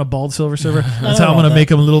 I don't want a bald Silver Surfer. That's how I'm going to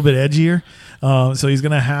make him a little bit edgier. So he's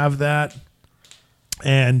going to have that.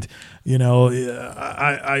 And, you know,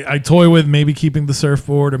 I toy with maybe keeping the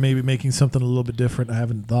surfboard or maybe making something a little bit different. I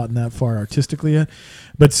haven't thought that far artistically yet.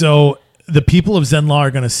 But so the people of Zen-La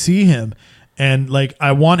are going to see him. And, like,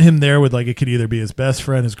 I want him there with, like, it could either be his best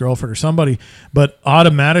friend, his girlfriend, or somebody. But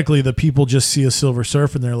automatically the people just see a Silver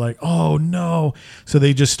Surfer and they're like, oh, no. So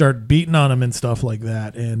they just start beating on him and stuff like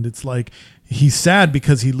that. And it's like... He's sad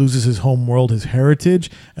because he loses his home world, his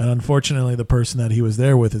heritage, and unfortunately the person that he was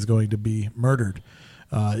there with is going to be murdered.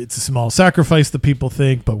 It's a small sacrifice, the people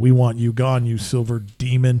think, but we want you gone, you silver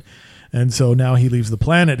demon. And so now he leaves the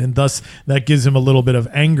planet, and thus that gives him a little bit of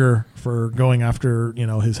anger for going after, you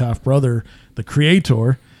know, his half-brother, the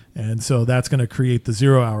Creator. And so that's going to create the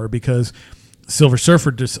 0 hour because Silver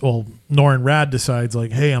Surfer, Norrin Rad decides,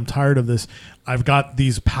 like, hey, I'm tired of this. I've got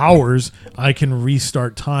these powers. I can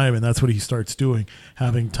restart time, and that's what he starts doing,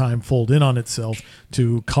 having time fold in on itself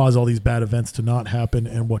to cause all these bad events to not happen,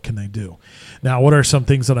 and what can they do? Now, what are some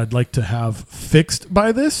things that I'd like to have fixed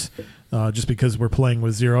by this? Just because we're playing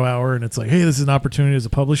with 0 hour, and it's like, hey, this is an opportunity as a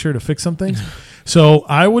publisher to fix some things. So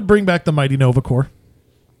I would bring back the Mighty Nova Corps.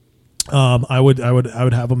 I would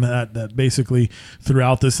have them that basically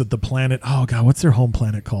throughout this that the planet, oh god, what's their home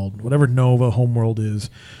planet called? Whatever Nova homeworld is,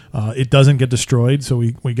 it doesn't get destroyed, so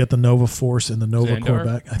we get the Nova Force and the Nova Corps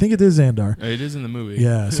back. I think it is Xandar. It is in the movie.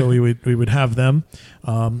 Yeah, so we would have them.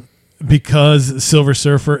 Because Silver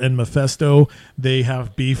Surfer and Mephisto, they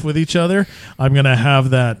have beef with each other. I'm gonna have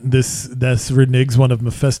this reneges one of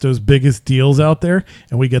Mephisto's biggest deals out there,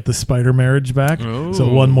 and we get the spider marriage back. Oh.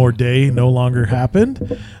 So one more day no longer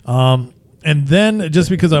happened. And then just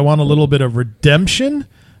because I want a little bit of redemption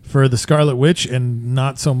for the Scarlet Witch and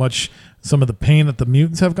not so much some of the pain that the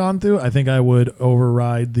mutants have gone through, I think I would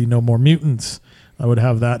override the No More Mutants. I would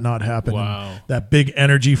have that not happen. Wow. That big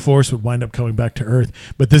energy force would wind up coming back to Earth.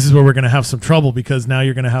 But this is where we're going to have some trouble because now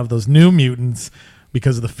you're going to have those new mutants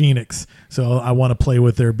because of the Phoenix. So I want to play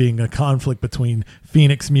with there being a conflict between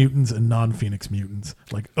Phoenix mutants and non-Phoenix mutants,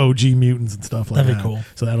 like OG mutants and stuff like that. That'd be cool.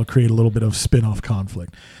 So that'll create a little bit of spin-off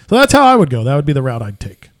conflict. So that's how I would go. That would be the route I'd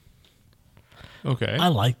take. Okay. I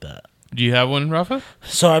like that. Do you have one, Rafa?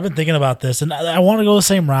 So I've been thinking about this, and I want to go the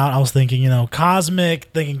same route. I was thinking, Cosmic,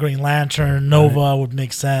 thinking Green Lantern, Nova would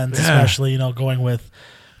make sense, especially, going with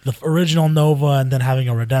the original Nova and then having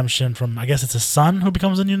a redemption from, I guess it's his son who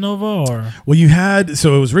becomes a new Nova, or? Well,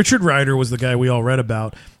 so it was Richard Rider was the guy we all read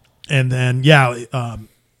about, and then,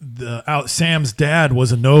 Sam's dad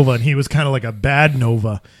was a Nova, and he was kind of like a bad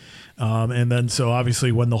Nova. And then so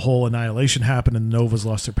obviously when the whole annihilation happened and the Novas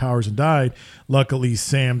lost their powers and died, luckily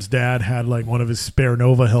Sam's dad had like one of his spare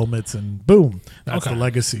Nova helmets and boom, that's the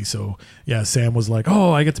legacy. So yeah, Sam was like,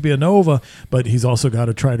 oh, I get to be a Nova, but he's also got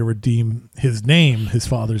to try to redeem his name, his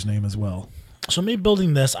father's name as well. So me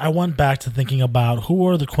building this, I went back to thinking about who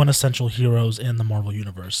are the quintessential heroes in the Marvel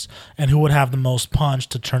Universe and who would have the most punch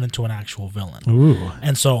to turn into an actual villain. Ooh.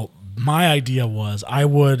 And so my idea was I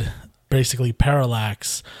would basically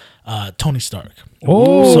Parallax Tony Stark.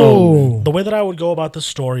 Oh. So the way that I would go about this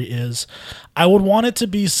story is I would want it to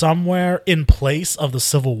be somewhere in place of the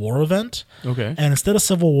Civil War event. Okay. And instead of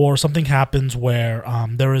Civil War, something happens where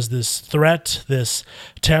there is this threat, this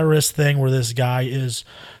terrorist thing where this guy is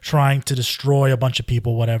trying to destroy a bunch of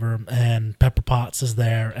people, whatever, and Pepper Potts is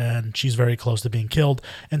there, and she's very close to being killed,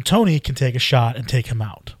 and Tony can take a shot and take him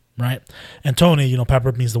out, right? And Tony,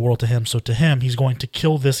 Pepper means the world to him, so to him, he's going to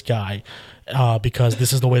kill this guy because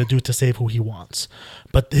this is the way to do it to save who he wants.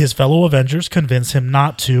 But his fellow Avengers convince him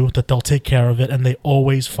not to, that they'll take care of it, and they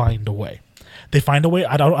always find a way. They find a way.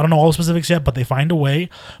 I don't know all the specifics yet, but they find a way.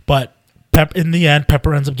 But in the end,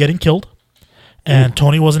 Pepper ends up getting killed, and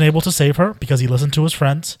Tony wasn't able to save her because he listened to his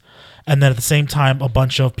friends. And then at the same time, a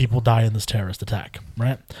bunch of people die in this terrorist attack,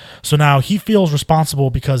 right? So now he feels responsible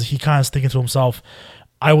because he kind of is thinking to himself,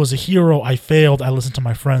 I was a hero, I failed, I listened to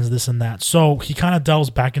my friends, this and that. So he kind of delves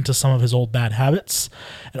back into some of his old bad habits.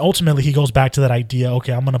 And ultimately, he goes back to that idea,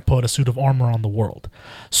 okay, I'm going to put a suit of armor on the world.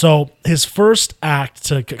 So his first act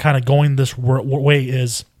to kind of going this way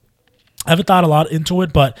is, I haven't thought a lot into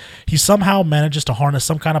it, but he somehow manages to harness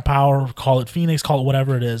some kind of power, call it Phoenix, call it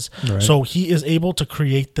whatever it is. Right. So he is able to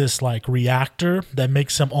create this like reactor that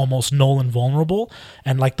makes him almost null invulnerable,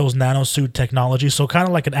 and like those nanosuit technology. So kind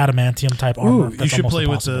of like an adamantium type armor. You should play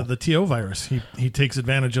impossible. With the TO virus. He takes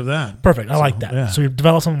advantage of that. Perfect. I like that. Yeah. So he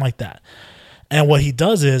develops something like that. And what he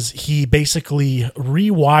does is he basically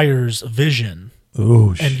rewires Vision.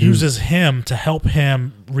 And uses him to help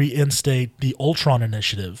him reinstate the Ultron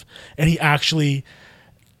initiative. And he actually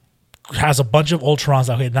has a bunch of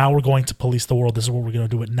Ultrons. Okay, now we're going to police the world. This is what we're going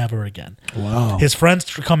to do it never again. Wow. His friends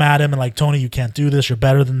come at him and like, Tony, you can't do this. You're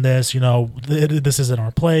better than this. This isn't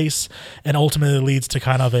our place. And ultimately it leads to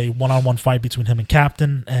kind of a one-on-one fight between him and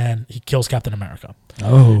Captain, and he kills Captain America.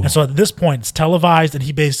 Oh. And so at this point, it's televised, and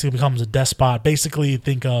he basically becomes a despot. Basically,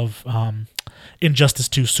 think of Injustice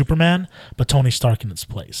 2 Superman, but Tony Stark in its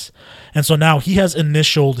place. And so now he has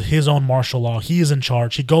initialed his own martial law. He is in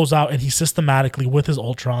charge. He goes out and he systematically, with his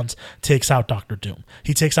Ultrons, takes out Dr. Doom.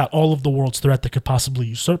 He takes out all of the world's threat that could possibly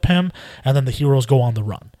usurp him, and then the heroes go on the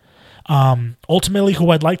run. Ultimately, who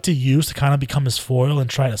I'd like to use to kind of become his foil and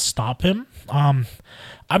try to stop him,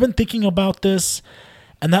 I've been thinking about this,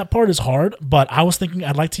 and that part is hard, but I was thinking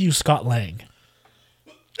I'd like to use Scott Lang.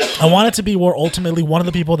 I want it to be where ultimately one of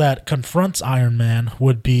the people that confronts Iron Man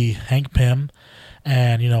would be Hank Pym,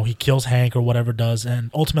 and he kills Hank or whatever does, and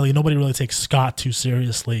ultimately nobody really takes Scott too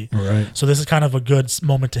seriously. Right. So this is kind of a good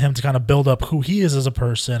moment to him to kind of build up who he is as a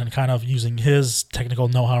person, and kind of using his technical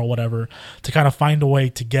know-how or whatever to kind of find a way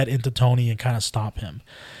to get into Tony and kind of stop him.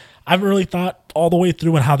 I haven't really thought all the way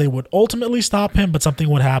through on how they would ultimately stop him, but something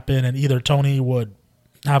would happen, and either Tony would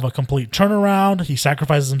have a complete turnaround, he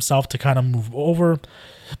sacrifices himself to kind of move over,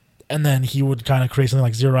 and then he would kind of create something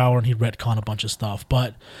like 0 Hour, and he'd retcon a bunch of stuff.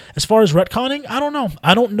 But as far as retconning, I don't know.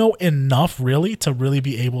 I don't know enough really to really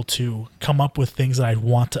be able to come up with things that I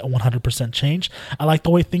want to 100% change. I like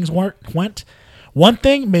the way things went. One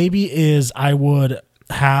thing maybe is I would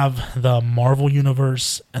have the Marvel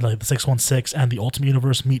Universe and like the 616 and the Ultimate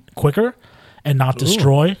Universe meet quicker and not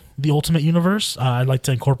destroy the Ultimate Universe. I'd like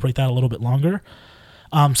to incorporate that a little bit longer.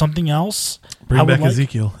 Something else. Bring back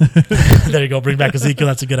Ezekiel. There you go. Bring back Ezekiel.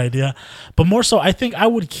 That's a good idea. But more so, I think I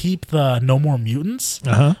would keep the No More Mutants,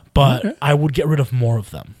 but I would get rid of more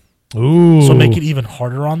of them. Ooh. So make it even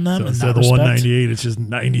harder on them. So instead of the 198, it's just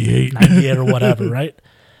 98. 98 or whatever, right?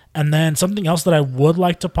 And then something else that I would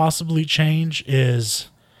like to possibly change is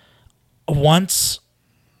once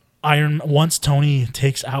Tony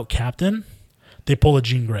takes out Captain, they pull a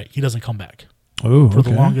Jean Grey. He doesn't come back for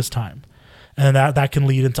the longest time. And that can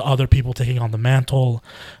lead into other people taking on the mantle.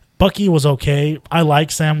 Bucky was okay. I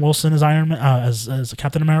like Sam Wilson as Iron Man, as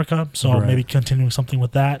Captain America, so maybe continuing something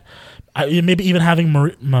with that. Maybe even having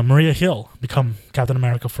Maria Hill become Captain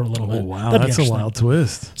America for a little bit. Oh wow, that's a wild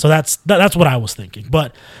twist. So that's what I was thinking.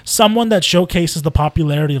 But someone that showcases the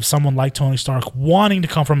popularity of someone like Tony Stark wanting to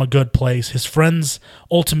come from a good place. His friends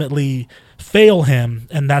ultimately fail him,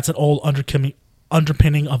 and that's an old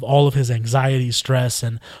underpinning of all of his anxiety, stress,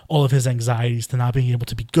 and all of his anxieties to not being able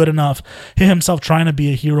to be good enough. He himself trying to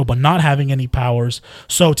be a hero but not having any powers.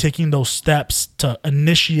 So taking those steps to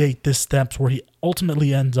initiate this steps where he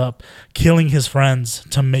ultimately ends up killing his friends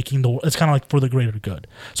to making it's kind of like for the greater good.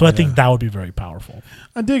 So I think that would be very powerful.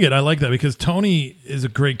 I dig it. I like that because Tony is a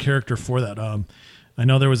great character for that. I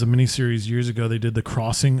know there was a miniseries years ago. They did The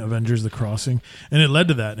Crossing, Avengers: The Crossing, and it led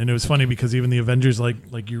to that. And it was funny because even the Avengers,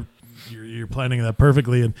 like you you're planning that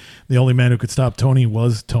perfectly. And the only man who could stop Tony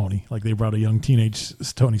was Tony. Like they brought a young teenage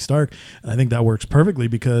Tony Stark, and I think that works perfectly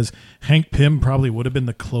because Hank Pym probably would have been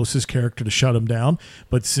the closest character to shut him down.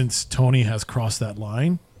 But since Tony has crossed that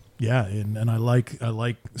line, yeah, and I like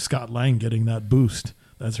Scott Lang getting that boost.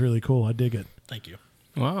 That's really cool. I dig it. Thank you.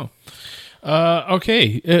 Wow.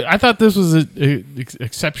 Okay. I thought this was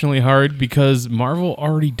exceptionally hard because Marvel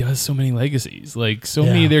already does so many legacies. Like, so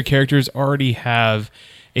many of their characters already have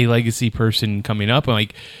a legacy person coming up. And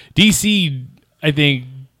like, DC, I think,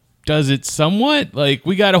 does it somewhat. Like,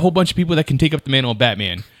 we got a whole bunch of people that can take up the mantle of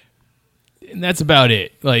Batman. And that's about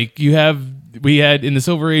it. Like, we had in the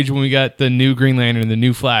Silver Age when we got the new Green Lantern and the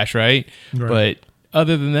new Flash, right? But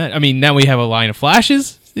other than that, I mean, now we have a line of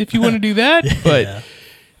Flashes, if you want to do that. But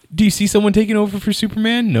do you see someone taking over for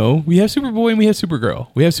Superman? No. We have Superboy and we have Supergirl.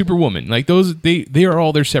 We have Superwoman. Like those, they are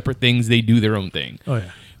all their separate things. They do their own thing. Oh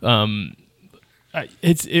yeah.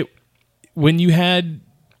 When you had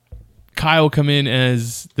Kyle come in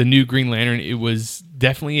as the new Green Lantern, it was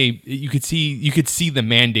definitely you could see the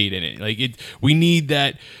mandate in it. Like we need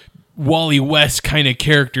that Wally West kind of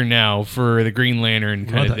character now for the Green Lantern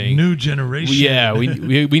kind of thing. New generation. Yeah, we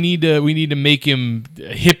need to make him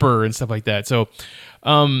hipper and stuff like that. So.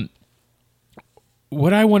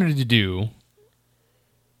 What I wanted to do,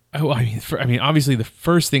 obviously the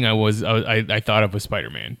first thing I thought of was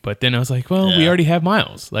Spider-Man, but then I was like, well, we already have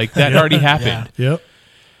Miles. Like that already happened. Yeah. Yep.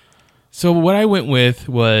 So what I went with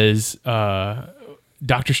was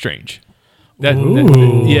Doctor Strange.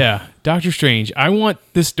 Doctor Strange. I want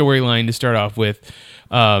this storyline to start off with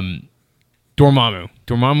Dormammu.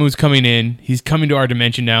 Dormammu's coming in. He's coming to our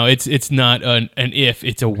dimension now. It's not an if,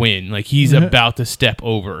 it's a when. Like he's about to step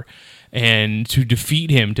over, and to defeat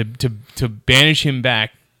him, to banish him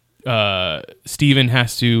back, Steven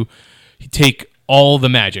has to take all the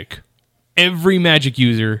magic, every magic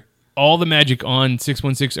user, all the magic on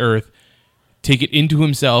 616 Earth, take it into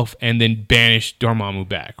himself, and then banish Dormammu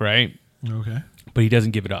back. Right? Okay. But he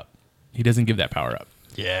doesn't give it up. He doesn't give that power up.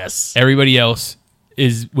 Yes. Everybody else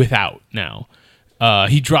is without now.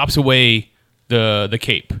 He drops away the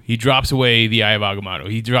cape. He drops away the Eye of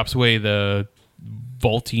Agamotto. He drops away the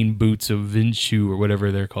vaulting boots of Vinshu or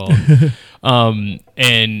whatever they're called.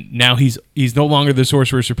 And now he's no longer the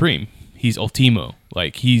Sorcerer Supreme. He's Ultimo.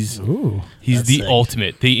 Like he's the sick.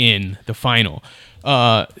 ultimate, the final.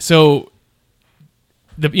 So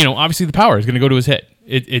obviously the power is going to go to his head.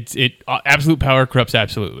 It absolute power corrupts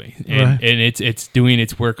absolutely, and it's doing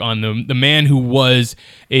its work on the man who was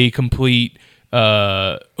a complete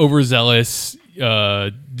overzealous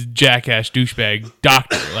jackass douchebag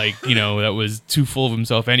doctor, that was too full of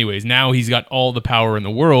himself anyways. Now he's got all the power in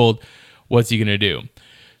the world. What's he gonna do?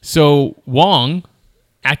 So Wong,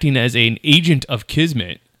 acting as an agent of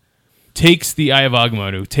Kismet, takes the Eye of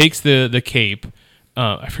Agamotto, takes the cape.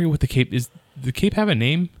 I forget what the cape is. Does the cape have a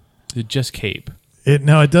name? Is it just cape? It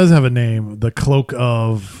does have a name. The cloak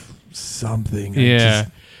of something.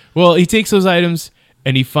 Well, he takes those items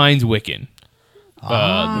and he finds Wiccan.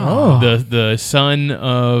 The son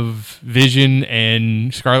of Vision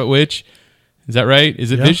and Scarlet Witch. Is that right?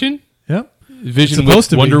 Is it Vision? Yep. Vision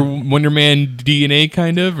with Wonder Man DNA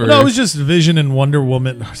kind of? Or? No, it was just Vision and Wonder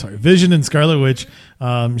Woman. Sorry, Vision and Scarlet Witch.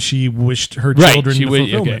 She wished her children to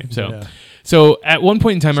fulfillment. Okay, so at one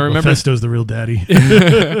point in time, I remember Mephisto's the real daddy.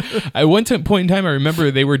 At one point in time, I remember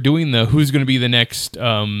they were doing the who's going to be the next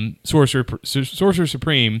Sorcerer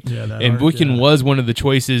Supreme, and Wiccan was one of the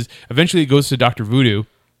choices. Eventually, it goes to Dr. Voodoo,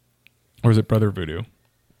 or is it Brother Voodoo?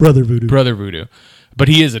 Brother Voodoo. Brother Voodoo, but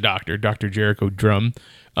he is a doctor, Dr. Jericho Drum,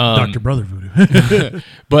 Dr. Brother Voodoo.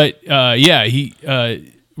 But he.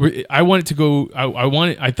 I wanted to go.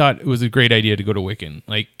 I thought it was a great idea to go to Wiccan.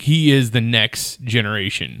 Like he is the next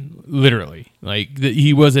generation, literally. Like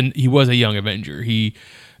he was a young Avenger.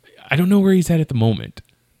 I don't know where he's at the moment,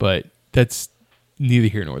 but that's neither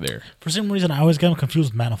here nor there. For some reason, I always get him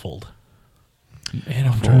confused with Manifold.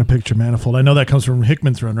 I'm trying to picture Manifold. I know that comes from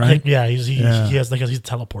Hickman's run, right? He's a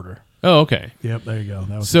teleporter. Oh, okay. Yep, there you go.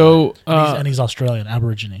 That was so and he's Australian,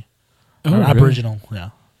 Aborigine. Really? Aboriginal, yeah.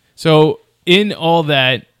 So in all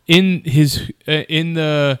that, in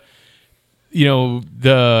the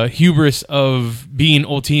hubris of being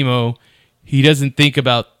Ultimo, he doesn't think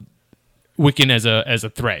about Wiccan as a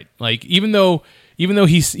threat. Like even though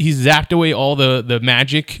he's zapped away all the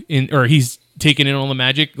magic or he's taken in all the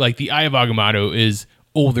magic, like the Eye of Agamotto is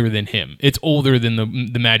older than him. It's older than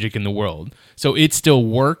the magic in the world. So it still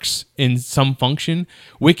works in some function.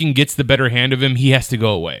 Wiccan gets the better hand of him. He has to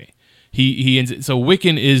go away. So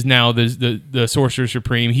Wiccan is now the Sorcerer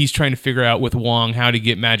Supreme. He's trying to figure out with Wong how to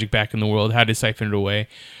get magic back in the world, how to siphon it away.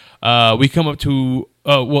 We come up to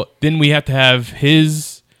then we have to have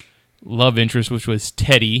his love interest, which was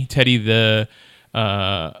Teddy the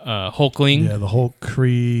Hulkling. Yeah, the Hulk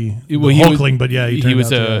Kree. Well, Hulkling, but yeah, he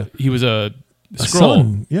was a a Skrull.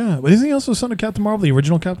 son. Yeah, but isn't he also a son of Captain Marvel, the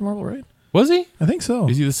original Captain Marvel, right? Was he? I think so.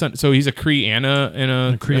 Is he the son? So he's a Kree and a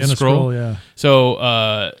Kree and a Skrull, yeah. So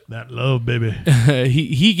That love, baby.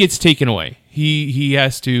 he gets taken away. He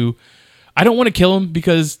has to. I don't want to kill him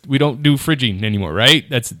because we don't do fridging anymore, right?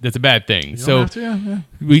 That's a bad thing. You So don't have to, yeah.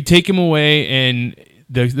 we take him away, and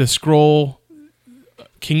the Skrull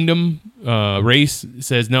kingdom race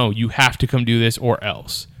says, no, you have to come do this or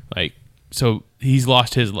else. Like, so he's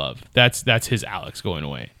lost his love. That's his Alex going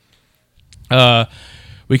away.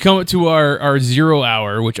 We come up to our 0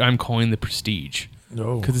 hour, which I'm calling the Prestige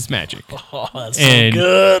because it's magic. Oh, that's And-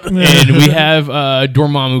 so good. And we have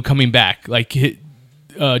Dormammu coming back. Like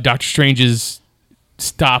Doctor Strange's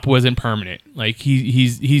stop wasn't permanent. Like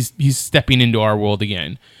he's stepping into our world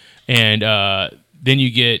again. And then you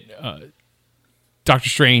get Doctor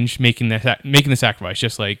Strange making the sacrifice,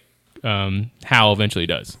 just like Hal eventually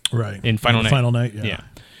does. Right. In Final Night. Final Night, yeah.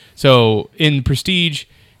 So in Prestige,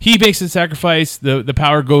 he makes the sacrifice. The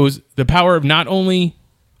power of not only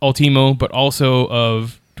Ultimo but also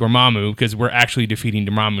of Dormammu, because we're actually defeating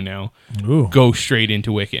Dormammu now. Ooh. Go straight into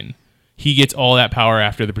Wiccan. He gets all that power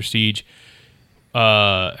after the Prestige.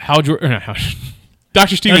 Doctor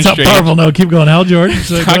Stephen That's not Strange. powerful. No, keep going. Hal Jordan.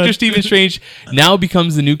 So go Doctor ahead. Stephen Strange now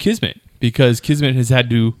becomes the new Kismet because Kismet has had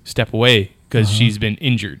to step away because she's been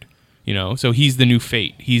injured. So he's the new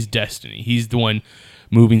Fate. He's Destiny. He's the one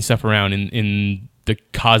moving stuff around in the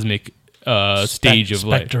cosmic stage of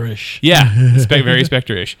life. Spectre-ish. Yeah, very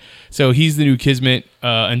Spectre-ish. So he's the new Kismet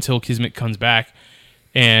until Kismet comes back.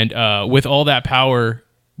 And with all that power,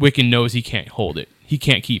 Wiccan knows he can't hold it. He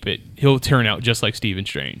can't keep it. He'll turn out just like Stephen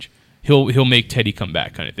Strange. He'll make Teddy come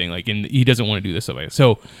back, kind of thing. Like, and he doesn't want to do this way.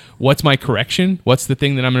 So, what's my correction? What's the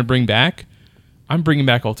thing that I'm going to bring back? I'm bringing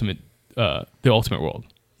back the Ultimate World,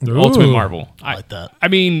 Ultimate Marvel. I like that. I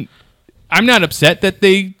mean, I'm not upset that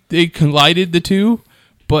they collided the two,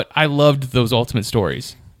 but I loved those Ultimate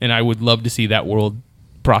stories, and I would love to see that world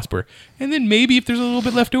prosper. And then maybe if there's a little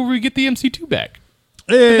bit left over, we get the MC2 back.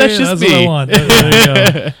 Hey, that's just what me. I want. There you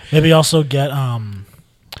go. Maybe also get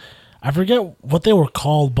I forget what they were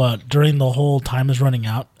called, but during the whole Time Is Running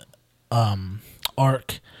Out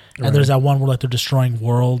arc, and there's that one where like they're destroying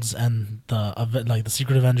worlds, and the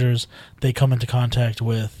Secret Avengers, they come into contact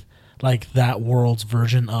with like that world's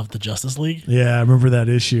version of the Justice League. Yeah, I remember that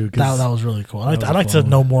issue. That was really cool. I'd was like a to fun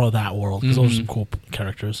know more of that world because those are some cool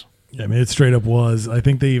characters. Yeah, I mean, it straight up was. I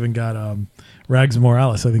think they even got Rags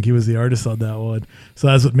Morales. I think he was the artist on that one. So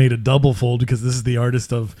that's what made it double fold, because this is the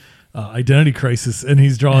artist of Identity Crisis, and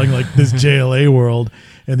he's drawing like this JLA world,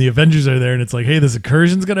 and the Avengers are there, and it's like, hey, this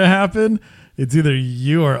incursion's going to happen. It's either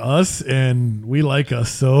you or us, and we like us,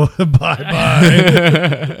 so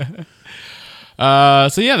bye-bye.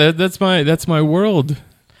 So yeah, that's my world.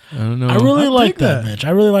 I don't know. I really I'll like take that, that. Mitch. I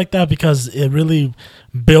really like that because it really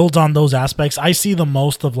builds on those aspects. I see the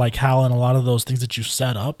most of like Hal and a lot of those things that you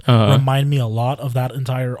set up remind me a lot of that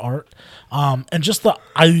entire art. And just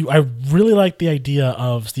I really like the idea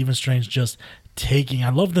of Stephen Strange just taking. I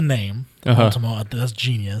love the name Ultimo. That's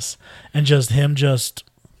genius. And just him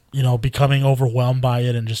becoming overwhelmed by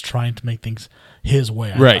it and just trying to make things his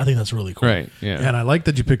way. Right. I think that's really cool. Right. Yeah. And I like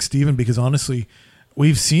that you picked Steven, because honestly,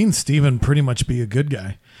 we've seen Steven pretty much be a good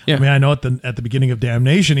guy. Yeah. I mean, I know at the beginning of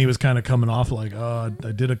Damnation, he was kind of coming off like, oh,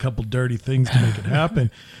 I did a couple dirty things to make it happen.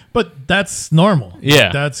 But that's normal. Yeah.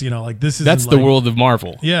 Like, that's, That's the world of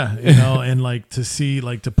Marvel. Yeah. And like to see,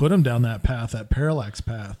 like to put him down that path, that Parallax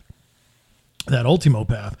path, that Ultimo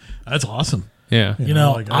path, that's awesome. Yeah.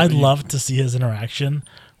 I'd love to see his interaction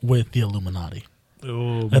with the Illuminati.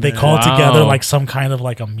 Oh, That they man. call Wow. together like some kind of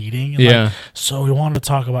like a meeting. And Yeah. like, so we wanted to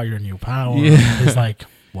talk about your new power. Yeah. It's like,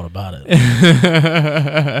 what about it?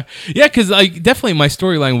 Yeah, because like definitely my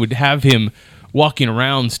storyline would have him walking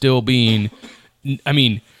around still being. I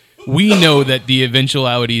mean, we know that the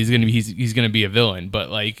eventuality is going to be he's going to be a villain, but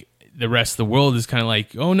like the rest of the world is kind of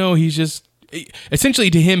like, oh no, he's just essentially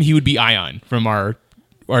to him he would be Ion from our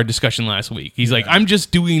discussion last week. He's like, I'm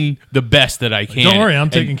just doing the best that I can. Don't worry, I'm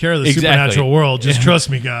taking care of the supernatural world. Just trust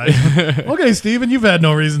me, guys. Okay, Steven, you've had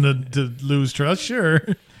no reason to lose trust. Sure.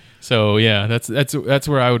 So yeah, that's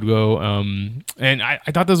where I would go. And I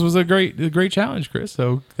thought this was a great challenge, Chris.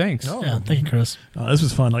 So thanks. Yeah, thank you, Chris. This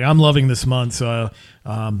was fun. Like, I'm loving this month. So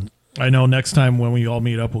I know next time when we all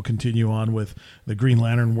meet up, we'll continue on with the Green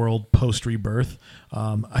Lantern world post Rebirth.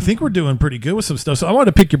 I think we're doing pretty good with some stuff. So I wanted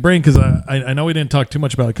to pick your brain because I know we didn't talk too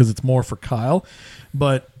much about it because it's more for Kyle,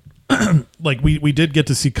 but like we did get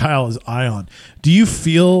to see Kyle as Ion. Do you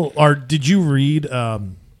feel, or did you read?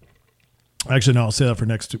 Actually, no, I'll say that for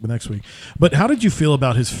next week. But how did you feel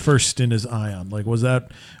about his first stint as Ion? Like, was that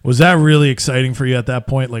really exciting for you at that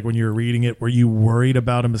point? Like when you were reading it, were you worried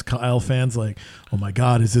about him as Kyle fans? Like, oh my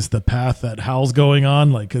God, is this the path that Hal's going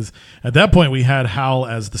on? Like, because at that point we had Hal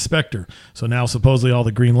as the Spectre, so now supposedly all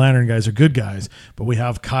the Green Lantern guys are good guys, but we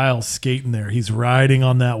have Kyle skating there. He's riding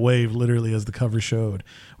on that wave, literally, as the cover showed.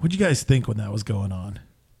 What did you guys think when that was going on?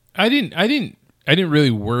 I didn't really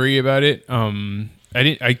worry about it.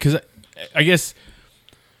 Because I guess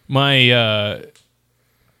my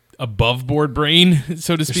above board brain,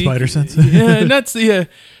 so to speak, spider sense. I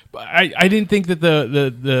didn't think that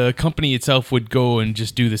the company itself would go and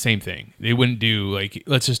just do the same thing. They wouldn't do like,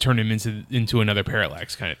 let's just turn him into another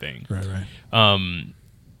Parallax kind of thing. Right.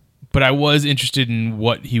 But I was interested in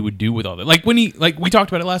what he would do with all that. Like when we talked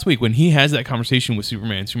about it last week, when he has that conversation with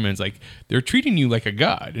Superman, Superman's like, they're treating you like a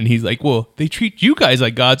god. And he's like, well, they treat you guys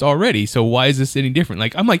like gods already. So why is this any different?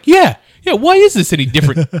 Like, I'm like, yeah. Why is this any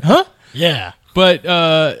different? Huh? Yeah. But,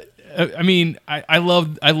 I mean, I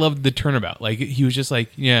loved the turnabout. Like he was just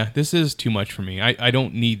like, yeah, this is too much for me. I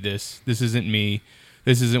don't need this. This isn't me.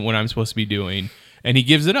 This isn't what I'm supposed to be doing. And he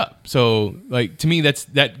gives it up. So like, to me,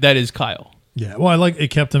 that is Kyle. Yeah, well, it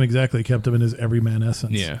kept him in his everyman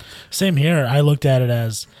essence. Yeah. Same here. I looked at it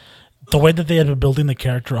as the way that they had been building the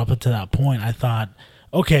character up until that point. I thought,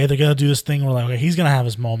 okay, they're going to do this thing where, like, okay, he's going to have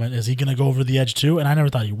his moment. Is he going to go over the edge too? And I never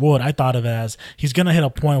thought he would. I thought of it as he's going to hit a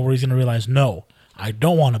point where he's going to realize, no, I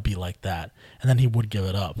don't want to be like that. And then he would give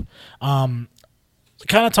it up. Kind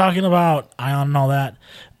of talking about Ion and all that.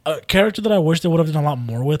 A character that I wish they would have done a lot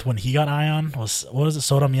more with when he got Ion was, what is it,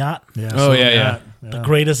 Sodam Yat? Yeah. Oh, yeah. The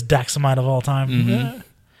greatest Daxamite of all time. Mm-hmm. Yeah.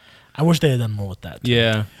 I wish they had done more with that too.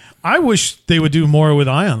 Yeah. I wish they would do more with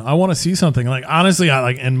Ion. I want to see something. Like, honestly,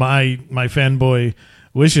 and my fanboy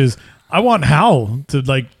wishes, I want Hal to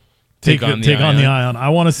like take on the Ion. I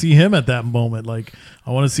want to see him at that moment. Like,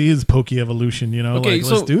 I want to see his Pokey evolution, Okay,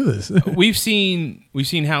 like, let's do this. we've seen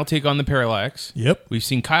Hal take on the Parallax. Yep. We've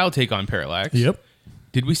seen Kyle take on Parallax. Yep.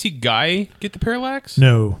 Did we see Guy get the Parallax?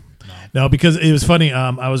 No, because it was funny.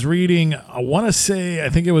 I was reading, I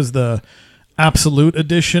think it was the Absolute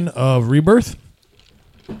edition of Rebirth,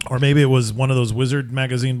 or maybe it was one of those Wizard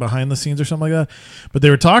magazine behind the scenes or something like that. But they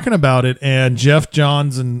were talking about it, and Jeff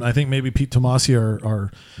Johns and I think maybe Pete Tomasi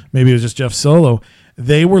or maybe it was just Jeff Solo.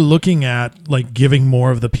 They were looking at like giving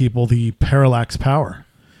more of the people the Parallax power,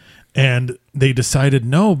 and they decided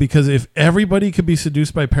no, because if everybody could be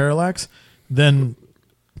seduced by Parallax, then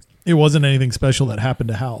it wasn't anything special that happened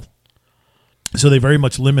to Hal. So they very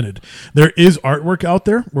much limited. There is artwork out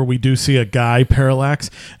there where we do see a Guy Parallax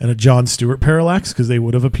and a John Stewart Parallax, because they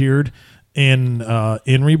would have appeared in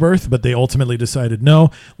Rebirth, but they ultimately decided,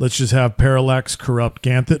 no, let's just have Parallax corrupt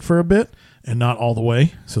Ganthet for a bit and not all the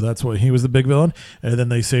way. So that's why he was the big villain. And then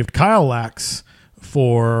they saved Kyle Lax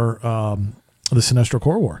for the Sinestro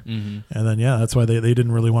Core War. Mm-hmm. And then, that's why they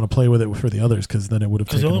didn't really want to play with it for the others, because then it would have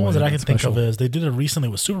taken the only ones that I can think special. of is they did it recently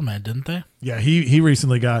with Superman, didn't they? Yeah, he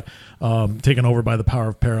recently got taken over by the power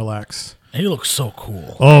of Parallax. And he looks so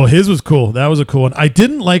cool. Oh, his was cool. That was a cool one. I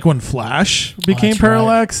didn't like when Flash became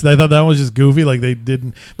Parallax. Right. I thought that was just goofy. Like they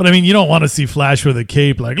didn't. But I mean, you don't want to see Flash with a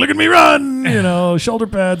cape. Like, look at me run. Shoulder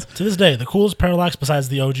pads. To this day, the coolest Parallax besides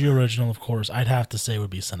the OG original, of course, I'd have to say would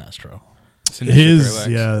be Sinestro.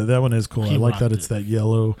 That one is cool. I like that it's that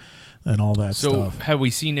yellow and all that stuff. So have we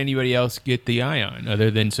seen anybody else get the Ion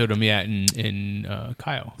other than Sodam Yat and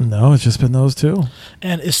Kyle? No, it's just been those two.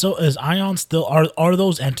 And is Ion still, are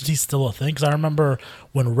those entities still a thing? Because I remember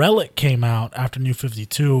when Relic came out after New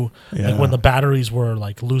 52, like when the batteries were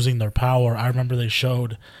like losing their power, I remember they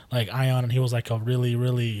showed like Ion and he was like a really,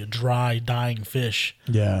 really dry, dying fish.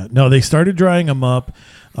 Yeah. No, they started drying him up,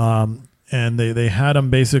 and they had him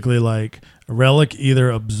basically like Relic either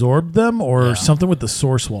absorbed them or something with the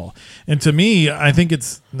source wall. And to me, I think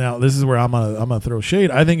it's, now this is where I'm gonna throw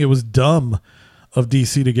shade. I think it was dumb of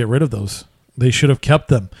DC to get rid of those. They should have kept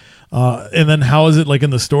them. And then how is it like in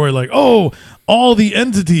the story, like, oh, all the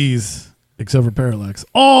entities except for Parallax,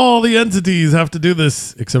 all the entities have to do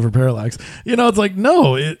this except for Parallax. It's like,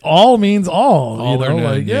 no, it all means all or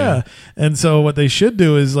none, And so what they should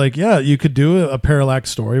do is like, you could do a Parallax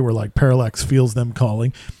story where like Parallax feels them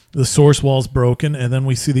calling, the source wall's broken, and then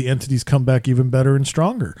we see the entities come back even better and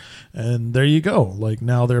stronger. And there you go. Like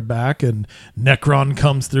now they're back, and Necron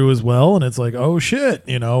comes through as well, and it's like, oh shit,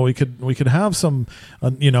 we could have some,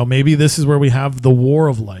 maybe this is where we have the War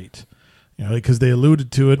of Light. You know, because they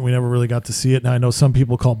alluded to it and we never really got to see it. Now I know some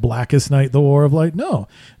people call Blackest Night the War of Light. No,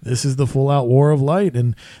 this is the full out War of Light,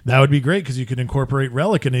 and that would be great because you could incorporate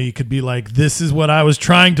Relic in it. You could be like, this is what I was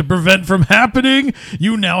trying to prevent from happening.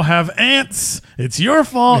 You now have ants. It's your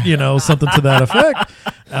fault, you know, something to that effect.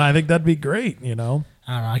 And I think that'd be great, you know.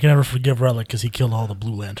 I don't know. I can never forgive Relic because he killed all the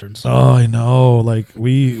Blue Lanterns. Oh, I know. Like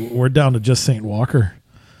we're down to just Saint Walker.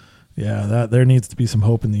 Yeah, that there needs to be some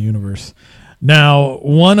hope in the universe. Now,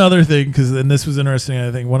 one other thing, and this was interesting,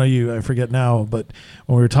 I think one of you, I forget now, but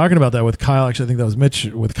when we were talking about that with Kyle, actually I think that was Mitch,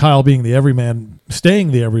 with Kyle being the everyman,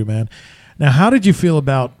 staying the everyman. Now, how did you feel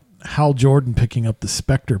about Hal Jordan picking up the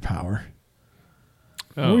Spectre power?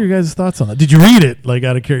 What were your guys' thoughts on that? Did you read it, like,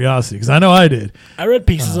 out of curiosity? Because I know I did. I read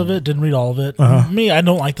pieces of it, didn't read all of it. Me, I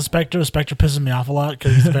don't like the Spectre. The Spectre pisses me off a lot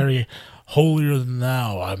because he's very holier than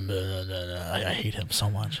thou. I hate him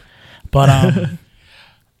so much. But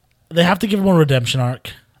they have to give him a redemption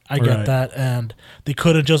arc. I get that. And they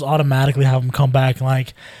couldn't just automatically have him come back and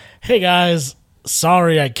like, hey, guys,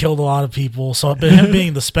 sorry I killed a lot of people. So him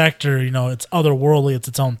being the Spectre, you know, it's otherworldly. It's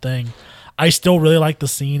its own thing. I still really like the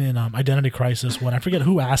scene in Identity Crisis when I forget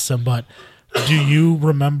who asked him, but do you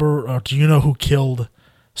remember or do you know who killed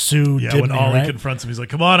Sue? Yeah, Dibney, when Ollie right? confronts him, he's like,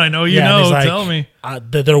 come on, I know you and know, he's like, tell me.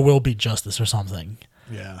 There will be justice or something.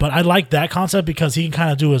 Yeah. But I like that concept because he can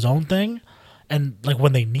kind of do his own thing. And like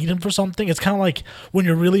when they need him for something, it's kind of like when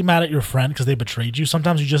you're really mad at your friend because they betrayed you.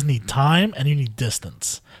 Sometimes you just need time and you need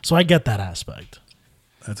distance. So I get that aspect.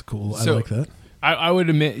 That's cool. So, I like that. I would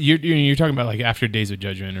admit you're talking about like after Days of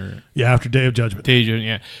Judgment or After Day of Judgment. Day of Judgment,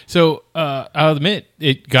 yeah. So I'll admit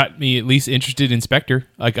it got me at least interested in Spectre.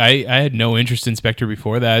 Like I had no interest in Spectre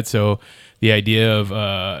before that, so the idea of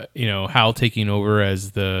Hal taking over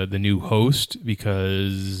as the new host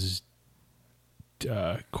because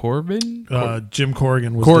Jim Corrigan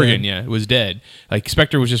was Corrigan, dead. yeah, was dead. Like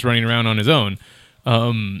Spectre was just running around on his own.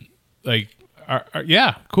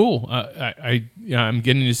 Yeah, cool. I'm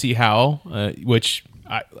getting to see Hal, which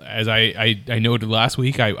as I noted last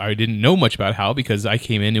week, I didn't know much about Hal because I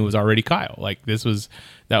came in and it was already Kyle. Like that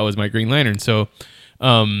was my Green Lantern. So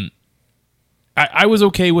I was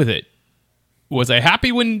okay with it. Was I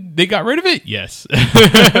happy when they got rid of it? Yes.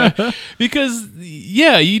 Because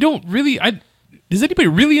you don't really does anybody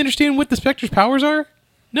really understand what the Spectre's powers are?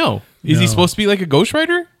 No. Is he supposed to be like a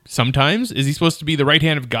ghostwriter? Sometimes. Is he supposed to be the right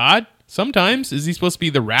hand of God? Sometimes. Is he supposed to be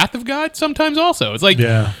the wrath of God? Sometimes also. It's like,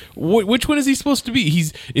 which one is he supposed to be?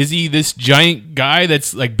 Is he this giant guy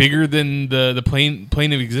that's like bigger than the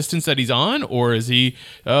plane of existence that he's on? Or is he,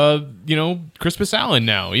 Crispus Allen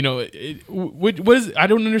now? What is, I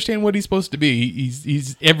don't understand what he's supposed to be.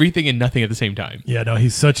 He's everything and nothing at the same time. Yeah, no,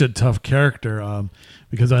 he's such a tough character.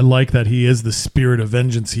 Because I like that he is the spirit of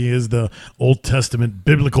vengeance. He is the Old Testament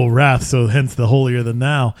biblical wrath, so hence the holier than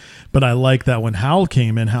thou. But I like that when Hal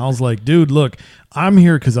came in, Hal's like, dude, look, I'm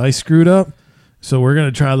here because I screwed up, so we're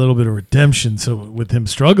going to try a little bit of redemption. So with him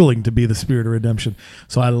struggling to be the spirit of redemption.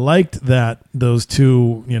 So I liked that those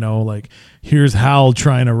two, like, here's Hal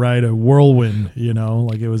trying to ride a whirlwind,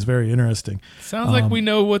 like it was very interesting. Sounds like we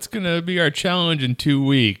know what's going to be our challenge in 2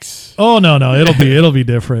 weeks. Oh, no, it'll be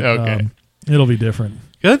different. Okay. It'll be different.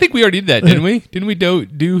 I think we already did that, didn't we? Didn't we do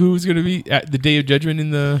who's going to be at the Day of Judgment in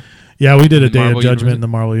the? Yeah, we did a Day Marvel of Judgment universe? in the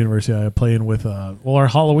Marvel Universe. Yeah, playing with our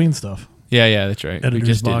Halloween stuff. Yeah, that's right. Editor's we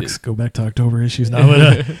just box. did it. Go back to October issues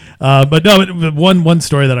now. But one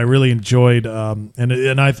story that I really enjoyed,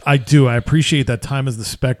 and I appreciate that time as the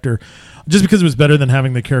Spectre, just because it was better than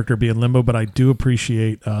having the character be in limbo. But I do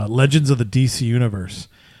appreciate Legends of the DC Universe.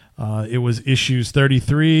 It was issues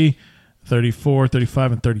 33. 34,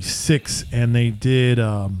 35, and 36, and they did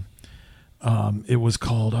it was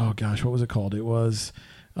called, oh gosh, what was it called? It was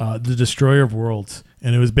The Destroyer of Worlds,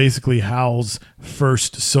 and it was basically Hal's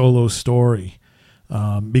first solo story,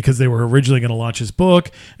 because they were originally going to launch his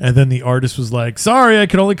book, and then the artist was like, sorry, I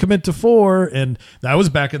can only commit to 4, and that was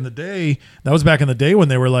back in the day when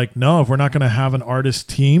they were like, no, if we're not going to have an artist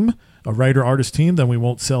team, a writer-artist team, then we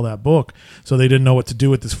won't sell that book. So they didn't know what to do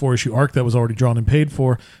with this 4-issue arc that was already drawn and paid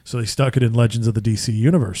for, so they stuck it in Legends of the DC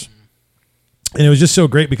Universe. And it was just so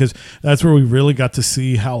great because that's where we really got to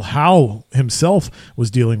see how Hal himself was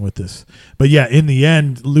dealing with this. But yeah, in the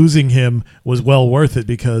end, losing him was well worth it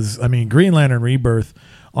because, I mean, Green Lantern Rebirth,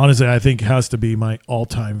 honestly, I think has to be my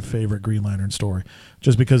all-time favorite Green Lantern story,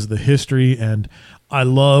 just because of the history, and I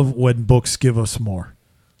love when books give us more.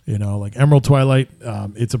 Like Emerald Twilight,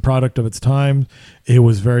 it's a product of its time. It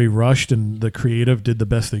was very rushed, and the creative did the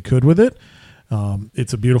best they could with it.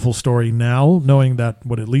 It's a beautiful story now, knowing that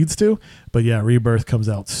what it leads to. But yeah, Rebirth comes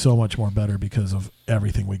out so much more better because of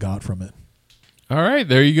everything we got from it. All right,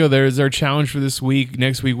 there you go. There's our challenge for this week.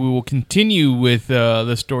 Next week, we will continue with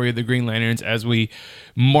the story of the Green Lanterns as we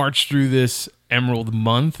march through this Emerald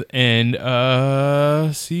month, and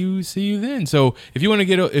see you then. So, if you want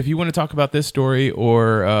to talk about this story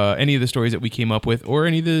or any of the stories that we came up with, or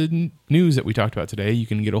any of the news that we talked about today, you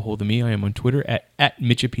can get a hold of me. I am on Twitter at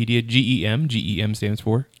Mitchipedia. GEM stands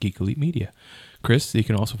for Geek Elite Media. Chris, you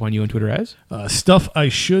can also find you on Twitter as Stuff I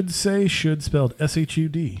Should Say, should spelled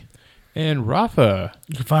SHUD. And Rafa.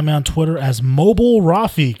 You can find me on Twitter as Mobile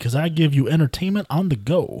Rafi, because I give you entertainment on the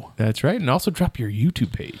go. That's right. And also drop your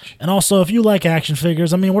YouTube page. And also, if you like action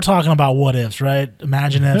figures, I mean, we're talking about what ifs, right?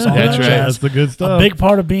 Imagine ifs, all That's that right. jazz. That's the good stuff. A big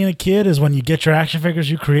part of being a kid is when you get your action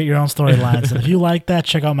figures, you create your own storylines. And if you like that,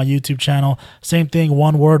 check out my YouTube channel. Same thing,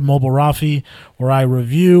 one word, Mobile Rafi, where I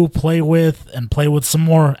review, play with some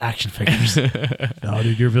more action figures. No,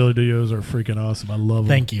 dude, your videos are freaking awesome. I love them.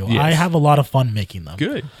 Thank you. Yes. I have a lot of fun making them.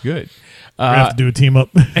 Good. We have to do a team up.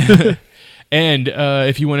 And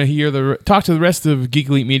if you want to hear talk to the rest of Geek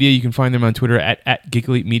Elite Media, you can find them on Twitter at Geek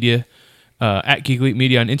Elite Media, at Geek Elite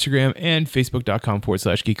Media on Instagram, and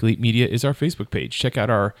Facebook.com/Geek Elite Media is our Facebook page. Check out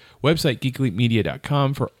our website,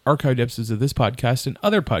 geekelitemedia.com, for archived episodes of this podcast and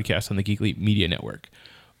other podcasts on the Geek Elite Media Network.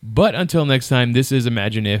 But until next time, this is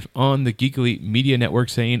Imagine If on the Geek Elite Media Network,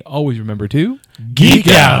 saying always remember to Geek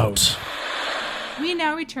out! We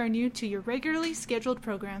now return you to your regularly scheduled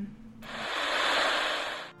program.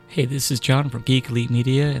 Hey, this is John from Geek Elite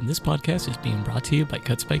Media, and this podcast is being brought to you by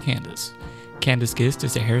Cuts by Candace. Candace Gist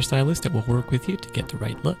is a hairstylist that will work with you to get the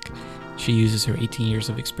right look. She uses her 18 years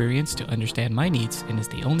of experience to understand my needs and is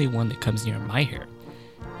the only one that comes near my hair.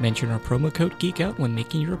 Mention our promo code GEEKOUT when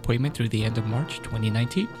making your appointment through the end of March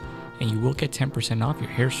 2019, and you will get 10% off your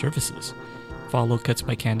hair services. Follow Cuts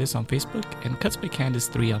by Candace on Facebook and Cuts by Candace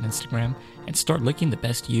 3 on Instagram, and start looking the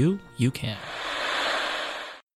best you can.